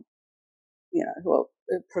who are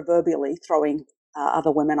proverbially throwing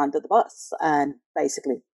other women under the bus and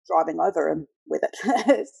basically driving over them with it.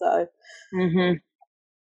 So. Mm-hmm.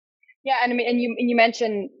 Yeah, and I mean, and you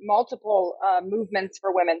mentioned multiple movements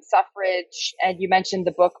for women's suffrage, and you mentioned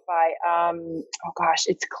the book by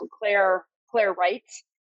it's Claire Wright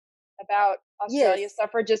about Australia's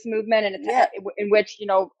suffragist movement, and it's in which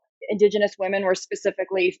Indigenous women were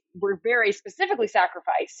very specifically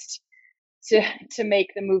sacrificed to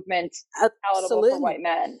make the movement palatable for white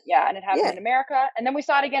men. Yeah, and it happened in America, and then we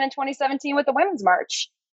saw it again in 2017 with the Women's March.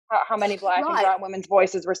 How many Black and brown women's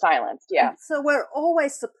voices were silenced? Yeah. So we're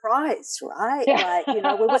always surprised, right? Yeah.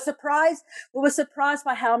 Like, we were surprised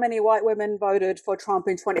by how many white women voted for Trump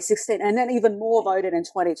in 2016, and then even more voted in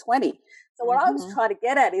 2020. So what I was trying to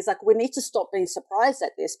get at is, like, we need to stop being surprised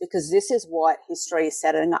at this, because this is what history has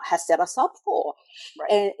set us up for.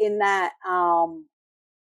 Right. And in that, how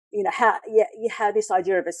you have this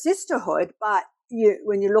idea of a sisterhood, but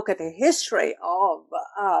when you look at the history of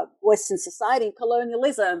Western society,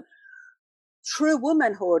 colonialism, true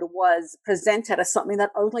womanhood was presented as something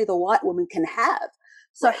that only the white woman can have.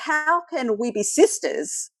 So how can we be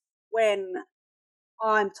sisters when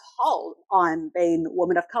I'm told I'm being a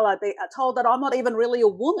woman of color, told that I'm not even really a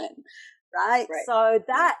woman, right? So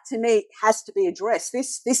that, to me, has to be addressed.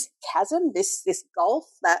 This chasm, this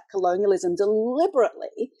gulf that colonialism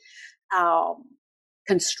deliberately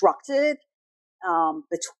constructed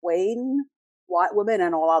between white women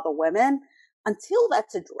and all other women, until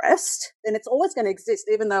that's addressed, then it's always going to exist,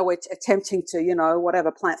 even though we're attempting to,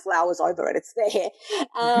 plant flowers over it. It's there,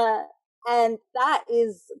 and that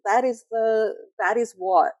is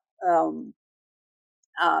what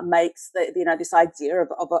makes this idea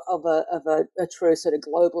of a true sort of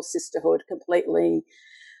global sisterhood completely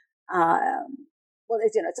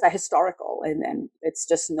it's a historical, and it's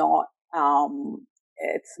just not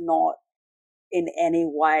it's not in any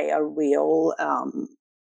way a real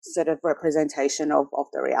sort of representation of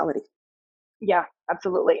the reality. Yeah,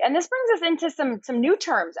 absolutely. And this brings us into some new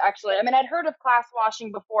terms, actually. I mean, I'd heard of class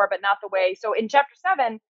washing before, but not the way. So in chapter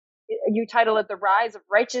 7, you title it The Rise of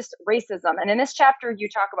Righteous Racism. And in this chapter, you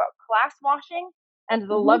talk about class washing and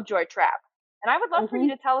the Lovejoy trap. And I would love for you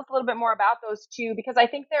to tell us a little bit more about those two, because I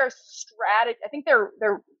think they're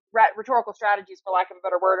rhetorical strategies, for lack of a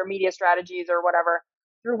better word, or media strategies or whatever,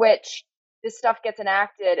 through which this stuff gets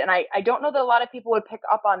enacted. And I don't know that a lot of people would pick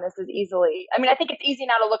up on this as easily. I mean, I think it's easy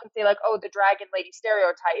now to look and say, like, oh, the dragon lady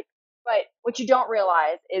stereotype. But what you don't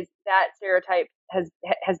realize is that stereotype has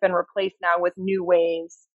been replaced now with new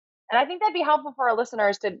ways. And I think that'd be helpful for our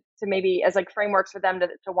listeners to maybe, as like frameworks for them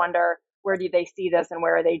to wonder, where do they see this and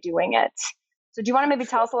where are they doing it? So do you want to maybe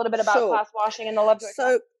tell us a little bit about class washing and the Lovejoy?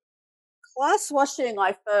 So class washing,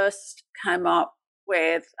 I first came up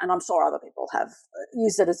with, and I'm sure other people have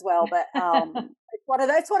used it as well, but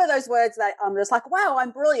it's one of those words that I'm just like, wow,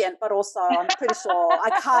 I'm brilliant, but also I'm pretty sure I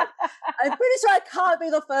can't be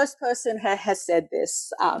the first person who has said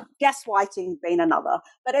this. Gaslighting being another.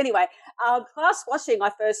 But anyway, class washing, I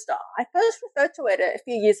first referred to it a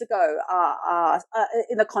few years ago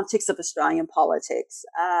in the context of Australian politics,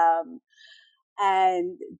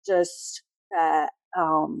 and just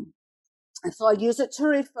and so I use it to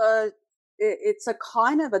refer. It's a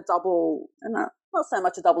kind of a double, not so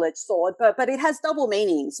much a double-edged sword, but it has double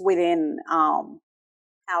meanings within how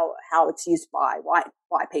it's used by white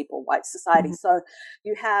people, white society. Mm-hmm. So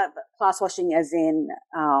you have class washing as in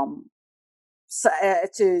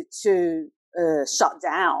to shut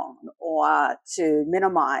down or to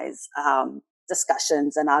minimize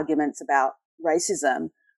discussions and arguments about racism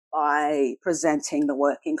by presenting the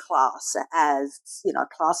working class as,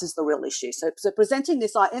 class is the real issue. So presenting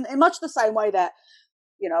this in much the same way that,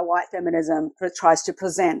 white feminism tries to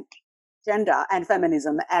present gender and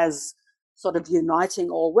feminism as sort of uniting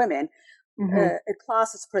all women. Mm-hmm.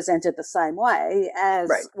 Class is presented the same way as,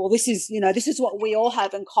 right. Well, this is what we all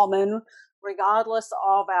have in common, regardless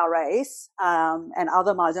of our race and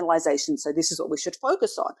other marginalizations. So this is what we should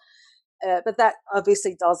focus on. But that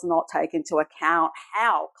obviously does not take into account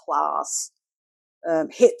how class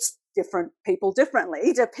hits different people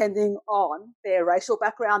differently, depending on their racial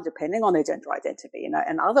background, depending on their gender identity,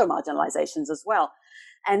 and other marginalizations as well.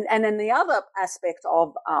 And then the other aspect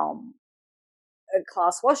of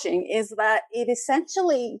class washing is that it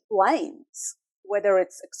essentially blames, whether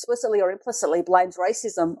it's explicitly or implicitly, blames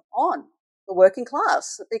racism on the working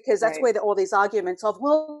class, because that's right. Where all these arguments of,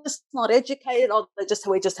 well, just not educated, or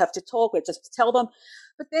we just have to talk, we just have to tell them.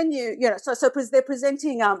 But then so they're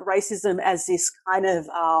presenting racism as this kind of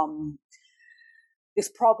this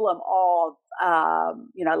problem of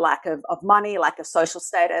lack of money, lack of social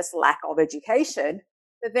status, lack of education.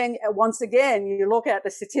 But then once again, you look at the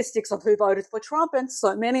statistics of who voted for Trump, and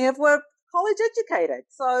so many of were college educated.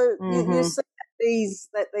 So mm-hmm. you see these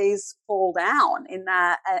fall down in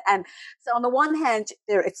that. And so on the one hand,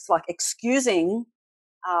 it's like excusing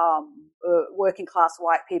working class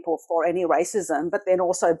white people for any racism, but then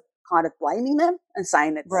also kind of blaming them and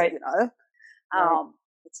saying that, right.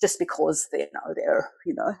 It's just because they're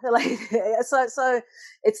like, so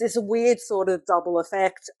it's this weird sort of double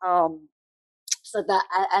effect. So that,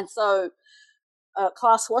 and so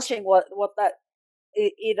class washing, what that,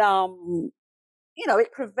 it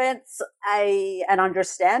prevents an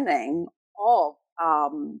understanding of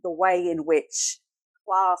the way in which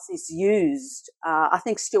class is used. I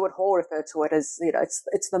think Stuart Hall referred to it as,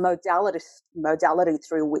 it's the modality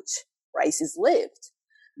through which race is lived.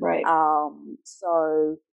 Right.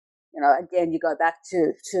 So, again, you go back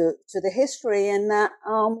to the history, and that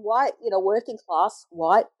white, working class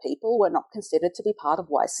white people were not considered to be part of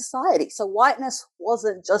white society. So whiteness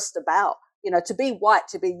wasn't just about, to be white,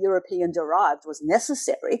 to be European derived was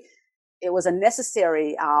necessary. It was a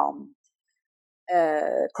necessary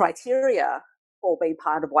criteria for being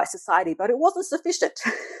part of white society, but it wasn't sufficient.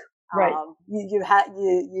 Right.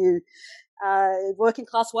 Working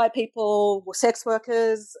class white people were sex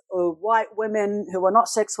workers, or white women who were not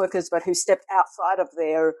sex workers but who stepped outside of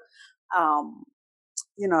their,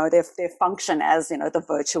 their function as, the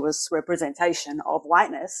virtuous representation of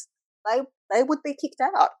whiteness. They would be kicked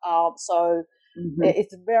out. So mm-hmm.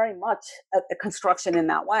 It's very much a construction in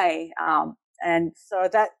that way. And so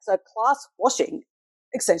class washing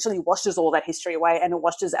essentially washes all that history away, and it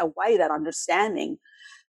washes away that understanding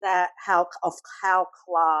that how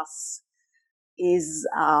class is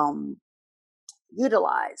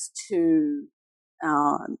utilized to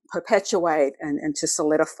perpetuate and to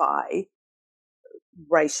solidify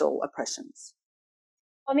racial oppressions.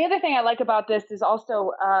 And the other thing I like about this is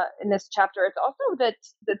also in this chapter, it's also that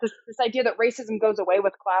this idea that racism goes away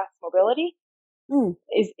with class mobility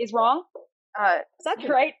is wrong. Exactly.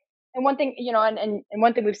 Right. And one thing, and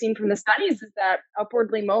one thing we've seen from the studies is that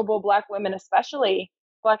upwardly mobile Black women, especially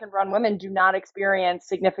Black and brown women, do not experience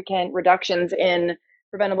significant reductions in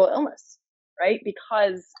preventable illness, right?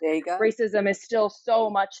 Because racism is still so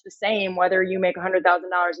much the same, whether you make $100,000 a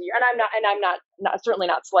year. And I'm not certainly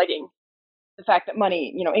not slighting the fact that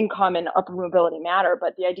money, income and upward mobility matter,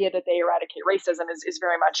 but the idea that they eradicate racism is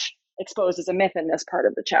very much exposed as a myth in this part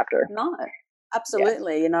of the chapter. No,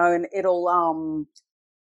 absolutely. Yeah. And it'll,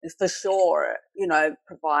 for sure,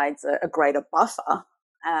 provides a greater buffer.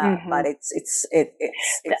 Mm-hmm. But it's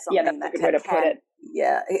something that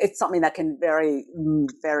it's something that can very,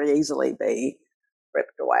 very easily be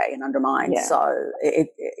ripped away and undermined. Yeah. So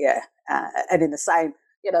and in the same,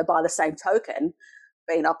 by the same token,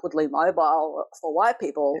 being upwardly mobile for white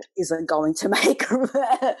people isn't going to make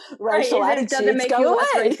racial attitudes doesn't make go you away.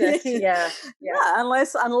 less racist. Yeah.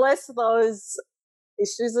 Unless those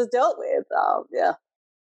issues are dealt with.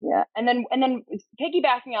 Yeah. And then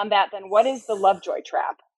piggybacking on that, then what is the Lovejoy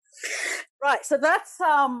trap? Right. So that's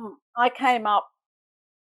I came up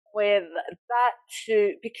with that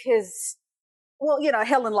too because, well,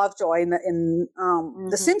 Helen Lovejoy in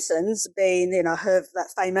The Simpsons, being her that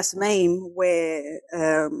famous meme where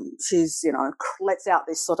she's lets out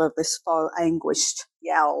this faux anguished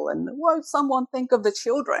yell and won't someone think of the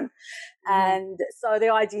children, and so the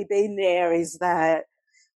idea being there is that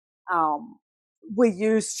we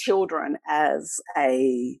use children as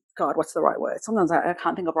a God. What's the right word? Sometimes I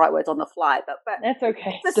can't think of right words on the fly, but that's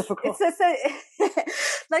okay. It's difficult.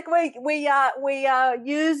 Like we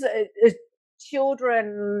use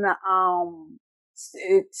children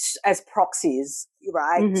as proxies,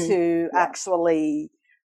 right, to actually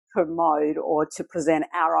promote or to present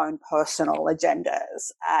our own personal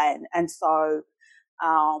agendas, and so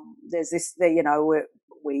there's this,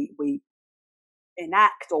 we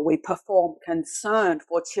enact or we perform concern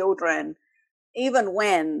for children, even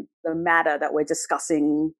when the matter that we're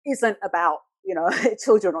discussing isn't about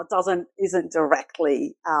children or isn't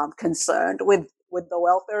directly concerned with the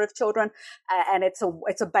welfare of children, and it's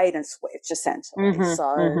a bait and switch essentially.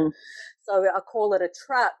 So I call it a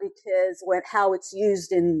trap because how it's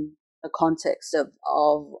used in the context of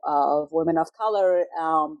women of color,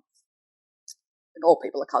 and all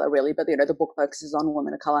people of color really, but the book focuses on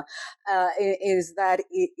women of color, is that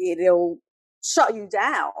it'll shut you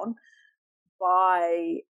down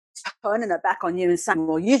by turning it back on you and saying,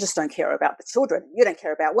 well, you just don't care about the children, you don't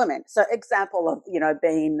care about women. So example of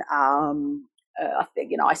being I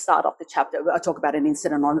think I start off the chapter, I talk about an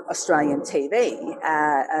incident on Australian TV.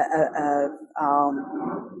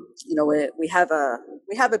 We have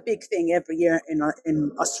a big thing every year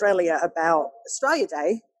in Australia about Australia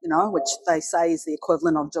Day, which they say is the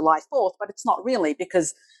equivalent of July 4th, but it's not really,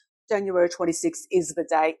 because January 26th is the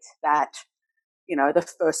date that the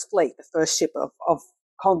first fleet, the first ship of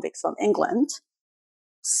convicts from England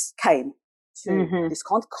came to this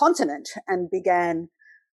continent and began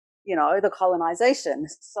the colonization.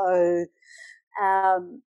 So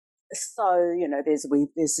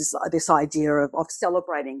there's this idea of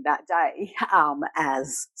celebrating that day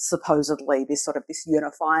as supposedly this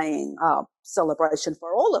unifying celebration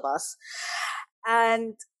for all of us.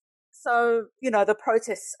 And so, the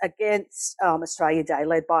protests against Australia Day,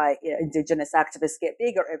 led by Indigenous activists, get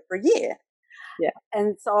bigger every year. Yeah.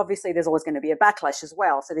 And so obviously there's always going to be a backlash as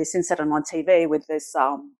well. So this incident on TV with this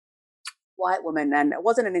white woman, and it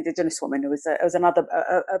wasn't an Indigenous woman, it was another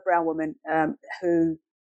a brown woman who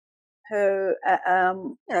they're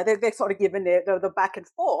sort of given the back and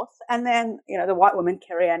forth, and then the white woman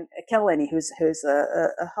Kerry-Anne Kenneally, who's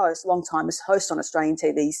a host, long-time host on Australian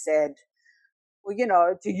TV, said, well,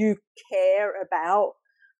 do you care about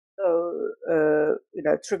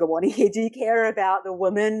trigger warning here, do you care about the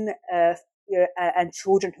women and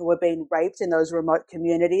children who are being raped in those remote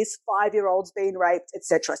communities, 5-year-olds being raped,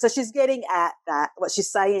 etc. So she's getting at that. What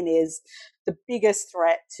she's saying is the biggest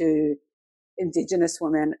threat to Indigenous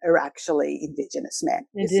women are actually Indigenous men.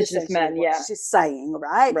 Indigenous men, yeah. She's saying,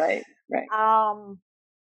 right? Right.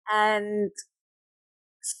 And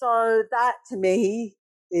so that to me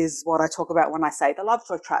is what I talk about when I say the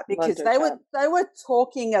Lovejoy trap, because they were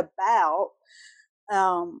talking about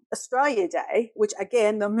Australia Day, which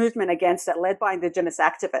again, the movement against it, led by Indigenous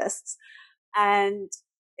activists, and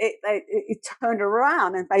it turned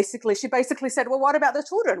around and she basically said, well, what about the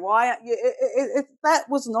children? Why that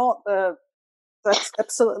was not that's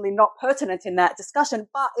absolutely not pertinent in that discussion.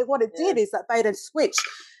 But what it did is that bait and switch.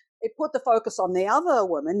 It put the focus on the other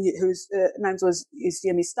woman, whose name is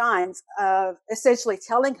Jimmy Steins, essentially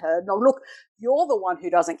telling her, no, look, you're the one who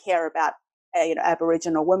doesn't care about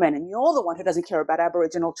Aboriginal women, and you're the one who doesn't care about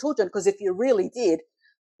Aboriginal children, because if you really did,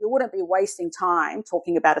 you wouldn't be wasting time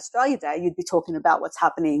talking about Australia Day. You'd be talking about what's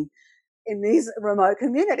happening in these remote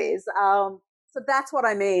communities. So that's what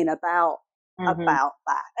I mean about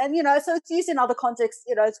that. And, so it's used in other contexts,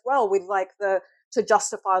 as well, with to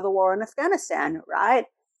justify the war in Afghanistan, right?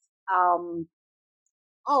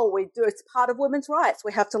 It's part of women's rights.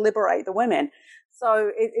 We have to liberate the women.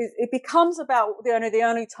 So it becomes about the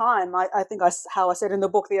only time, I think how I said in the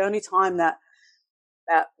book, the only time that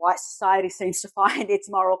white society seems to find its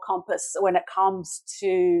moral compass when it comes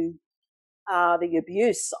to the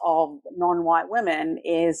abuse of non-white women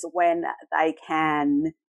is when they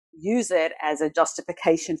can use it as a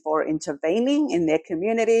justification for intervening in their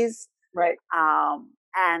communities. Right.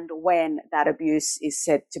 And when that abuse is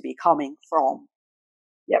said to be coming from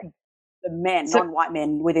the men, non-white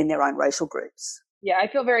men within their own racial groups. Yeah, I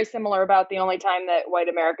feel very similar about the only time that white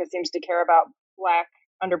America seems to care about Black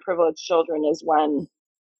underprivileged children is when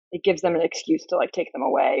it gives them an excuse to like take them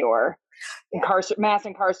away or mass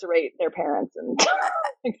incarcerate their parents and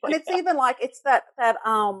things like and it's that. even like it's that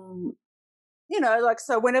you know, like,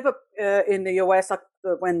 so whenever in the US, like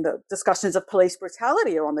when the discussions of police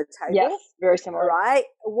brutality are on the table, yes, very similar, right?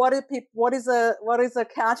 What is a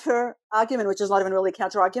counter argument, which is not even really a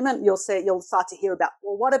counter argument? You'll start to hear about,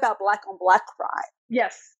 well, what about black on black crime?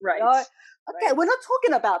 Yes, right. You know? Okay, we're not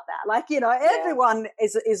talking about that. Like, you know, everyone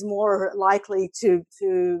is more likely to,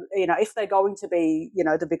 you know, if they're going to be, you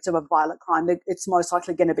know, the victim of violent crime, it's most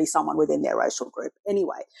likely going to be someone within their racial group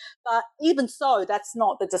anyway. But even so, that's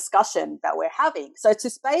not the discussion that we're having. So it's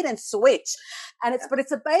this bait and switch. And but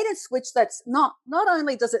it's a bait and switch that's not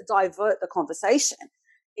only does it divert the conversation,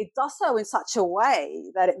 it does so in such a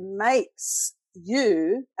way that it makes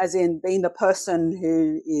you, as in being the person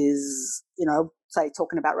who is, you know, say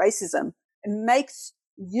talking about racism, it makes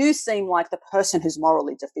you seem like the person who's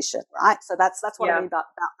morally deficient, right? So that's what I mean about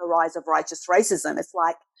the rise of righteous racism. It's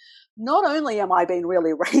like, not only am I being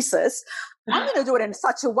really racist, I'm going to do it in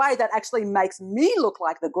such a way that actually makes me look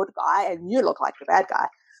like the good guy and you look like the bad guy.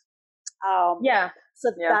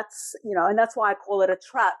 So that's, you know, and that's why I call it a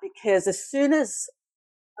trap, because as soon as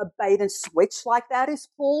a bait and switch like that is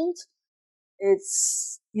pulled,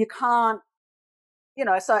 you can't, you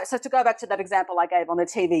know, so to go back to that example I gave on the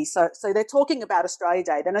TV, so they're talking about Australia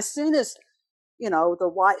Day. Then as soon as, you know, the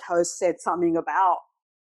white host said something about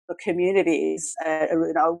the communities,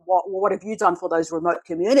 you know, what have you done for those remote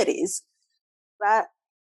communities? That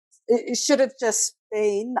it should have just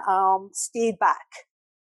been steered back,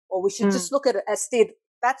 or we should just look at it as steered.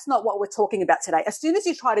 That's not what we're talking about today. As soon as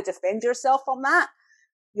you try to defend yourself from that,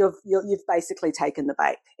 you've basically taken the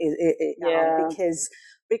bait,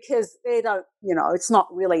 because they don't, you know, it's not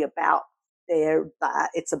really about that.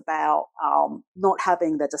 It's about not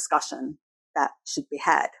having the discussion that should be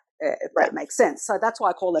had, if that makes sense. So that's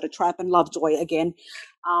why I call it a trap. And Lovejoy, again,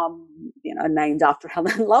 you know, named after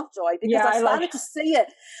Helen Lovejoy, because I started to see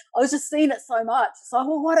it. I was just seeing it so much. So,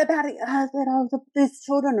 well, what about it? You know, these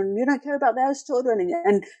children, and you don't care about those children,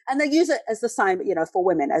 and they use it as the same, you know, for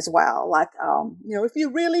women as well. Like, you know, if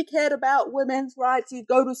you really cared about women's rights, you'd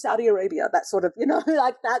go to Saudi Arabia. That sort of, you know,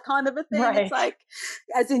 like that kind of a thing. Right. It's like,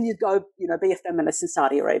 as in you'd go, you know, be a feminist in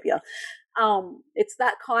Saudi Arabia. It's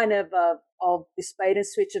that kind of this bait and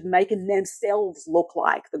switch of making themselves look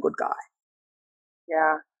like the good guy.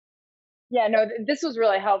 Yeah, no, this was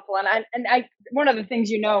really helpful. And I one of the things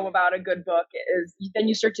you know about a good book is then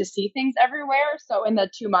you start to see things everywhere. So in the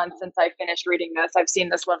 2 months since I finished reading this, I've seen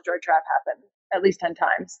this Lovejoy trap happen at least 10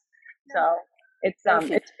 times. So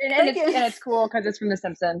it's cool because it's from The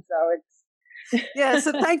Simpsons. So it's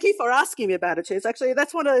so thank you for asking me about it too. It's actually,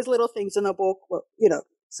 that's one of those little things in the book. Well, you know,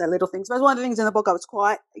 say little things, but one of the things in the book I was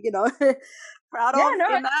quite, you know, proud of in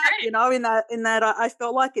that, you know, in that I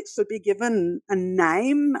felt like it should be given a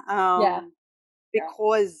name,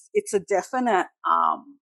 because it's a definite,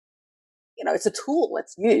 you know, it's a tool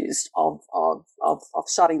that's used of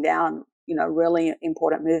shutting down, you know, really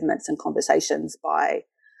important movements and conversations by,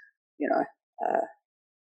 you know,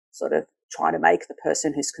 sort of trying to make the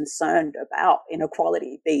person who's concerned about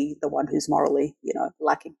inequality be the one who's morally, you know,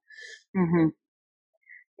 lacking. Mm-hmm.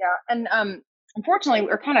 Yeah. And unfortunately,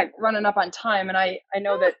 we're kind of running up on time. And I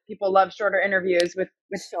know that people love shorter interviews with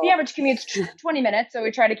the average commute's 20 minutes. So we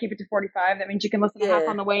try to keep it to 45. That means you can listen to half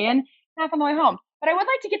on the way in, half on the way home. But I would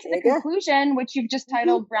like to get to the conclusion, which you've just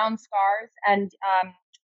titled Brown Scars. And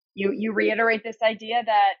you reiterate this idea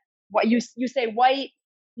that what you say white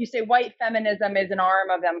feminism is an arm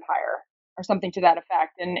of empire or something to that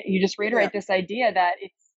effect. And you just reiterate this idea that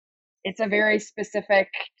it's a very specific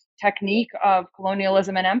technique of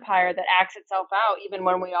colonialism and empire that acts itself out even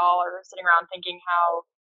when we all are sitting around thinking how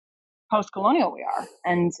post-colonial we are.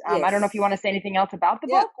 And I don't know if you want to say anything else about the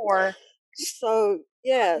book or... So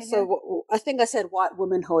I think I said white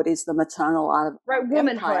womanhood is the maternal art of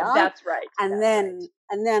womanhood, empire. That's right. And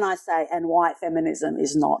then I say, and white feminism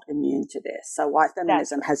is not immune to this. So white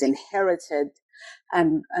feminism has inherited,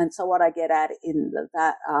 and so what I get at in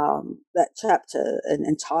that chapter and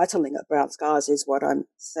entitling it Brown Scars is what I'm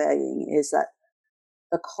saying is that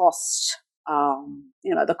the cost,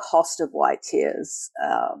 you know, the cost of white tears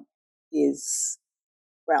is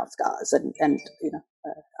brown scars, and you know.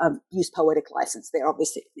 I've used poetic license there,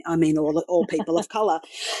 obviously. I mean, all people of color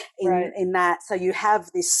in that. So you have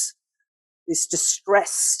this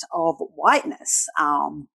distress of whiteness,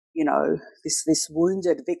 you know, this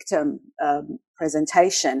wounded victim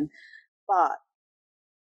presentation, but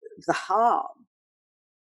the harm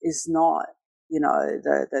is not,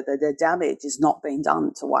 the damage is not being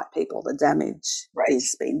done to white people. The damage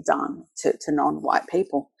is being done to non-white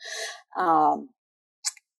people.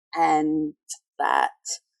 And that,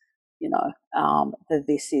 that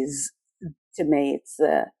this is, to me, it's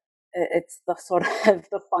the sort of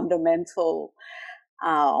the fundamental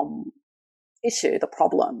issue, the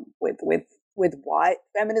problem with white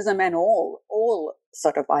feminism and all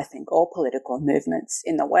sort of, I think, all political movements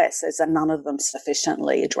in the West, is that none of them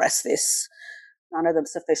sufficiently address this. None of them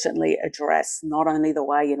sufficiently address not only the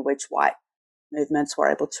way in which white movements were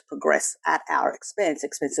able to progress at our expense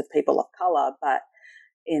of people of color, but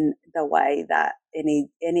in the way that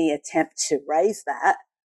any attempt to raise that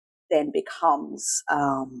then becomes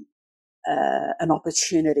an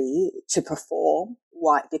opportunity to perform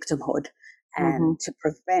white victimhood and to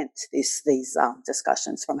prevent these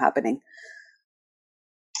discussions from happening.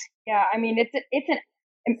 Yeah, I mean, it's an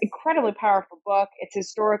incredibly powerful book. It's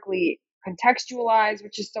historically contextualized,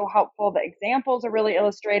 which is so helpful. The examples are really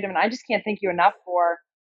illustrative, and I just can't thank you enough for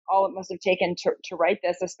all it must have taken to write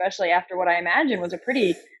this, especially after what I imagine was a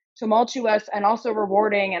pretty tumultuous and also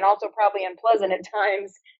rewarding and also probably unpleasant at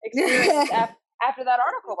times experience after that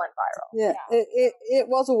article went viral. Yeah. It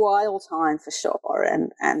was a wild time for sure,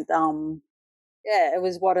 and it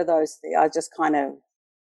was one of those things. I just kind of,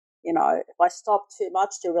 if I stopped too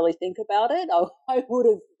much to really think about it, I would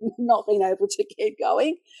have not been able to keep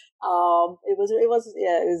going. It was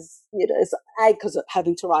A, because of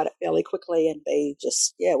having to write it fairly quickly, and B,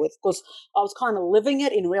 just, because I was kind of living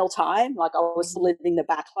it in real time. Like, I was living the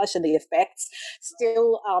backlash and the effects,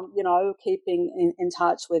 still, keeping in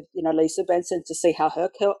touch with, Lisa Benson to see how her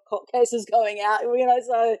court case is going out,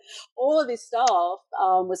 so all of this stuff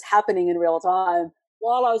was happening in real time,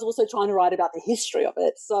 while I was also trying to write about the history of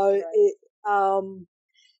it. So,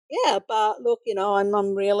 but look,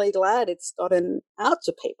 I'm really glad it's gotten out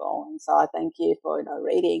to people. And so I thank you for,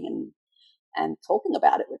 reading and talking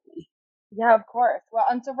about it with me. Yeah, of course. Well,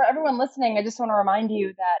 and so for everyone listening, I just want to remind you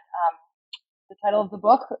that the title of the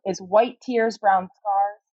book is White Tears, Brown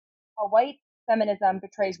Scars, How White Feminism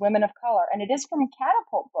Betrays Women of Color. And it is from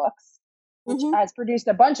Catapult Books, which has produced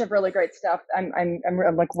a bunch of really great stuff. I'm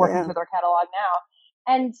like working through their catalog now.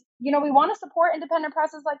 And, we want to support independent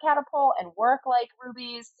presses like Catapult and work like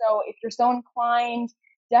Ruby's. So if you're so inclined,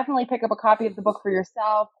 definitely pick up a copy of the book for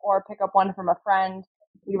yourself or pick up one from a friend.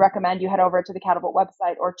 We recommend you head over to the Catapult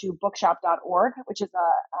website or to bookshop.org, which is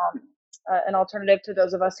an alternative to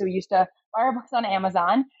those of us who used to buy our books on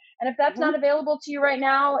Amazon. And if that's not available to you right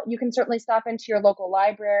now, you can certainly stop into your local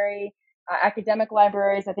library. Academic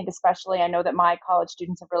libraries, I think especially, I know that my college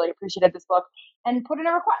students have really appreciated this book, and put in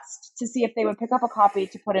a request to see if they would pick up a copy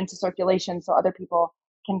to put into circulation so other people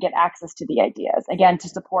can get access to the ideas. Again, to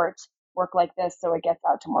support work like this so it gets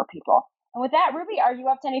out to more people. And with that, Ruby, are you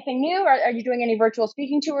up to anything new? Are you doing any virtual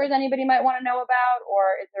speaking tours anybody might want to know about?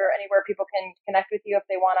 Or is there anywhere people can connect with you if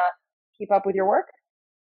they want to keep up with your work?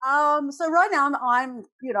 So right now I'm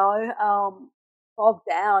bogged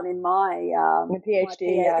down in my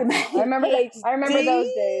PhD. I remember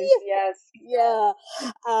those days. Yes. Yeah.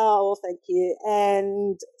 Well, thank you.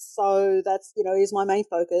 And so that's is my main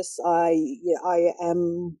focus. I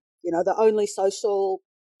am the only social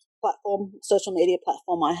media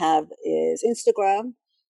platform I have is Instagram,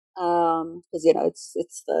 because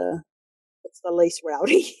it's the least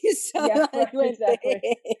rowdy. So exactly.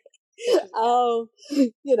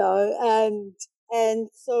 And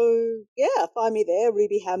so, find me there,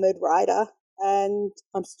 Ruby Hamad, writer. And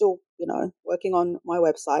I'm still, working on my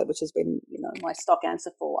website, which has been, my stock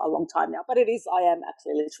answer for a long time now. But I am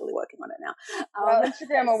actually literally working on it now. Well,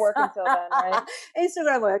 Instagram will work until then, right?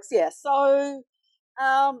 Instagram works, yeah. So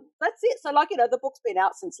that's it. So, the book's been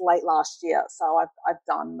out since late last year. So I've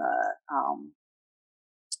done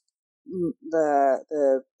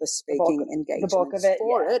the speaking engagements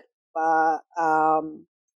for it. But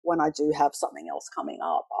when I do have something else coming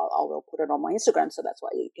up, I will put it on my Instagram, so that's why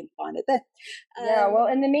you can find it there. Well,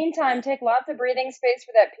 in the meantime, take lots of breathing space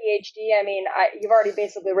for that PhD. I mean, you've already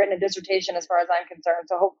basically written a dissertation as far as I'm concerned,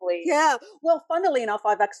 so hopefully... Yeah, well, funnily enough,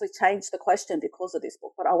 I've actually changed the question because of this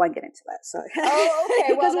book, but I won't get into that. So. Oh,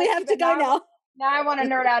 okay. Because we have to go now. Now I want to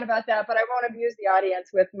nerd out about that, but I won't abuse the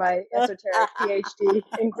audience with my esoteric PhD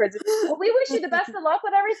inquisitive. Well, we wish you the best of luck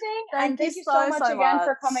with everything. Thank you so much again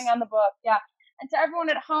for coming on the book. Yeah. And to everyone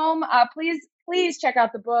at home, please check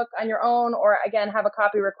out the book on your own, or again, have a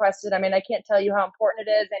copy requested. I mean, I can't tell you how important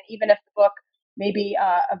it is. And even if the book maybe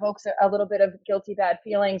evokes a little bit of guilty, bad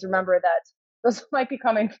feelings, remember that those might be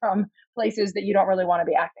coming from places that you don't really want to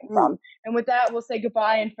be acting from. And with that, we'll say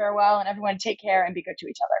goodbye and farewell, and everyone take care and be good to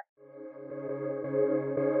each other.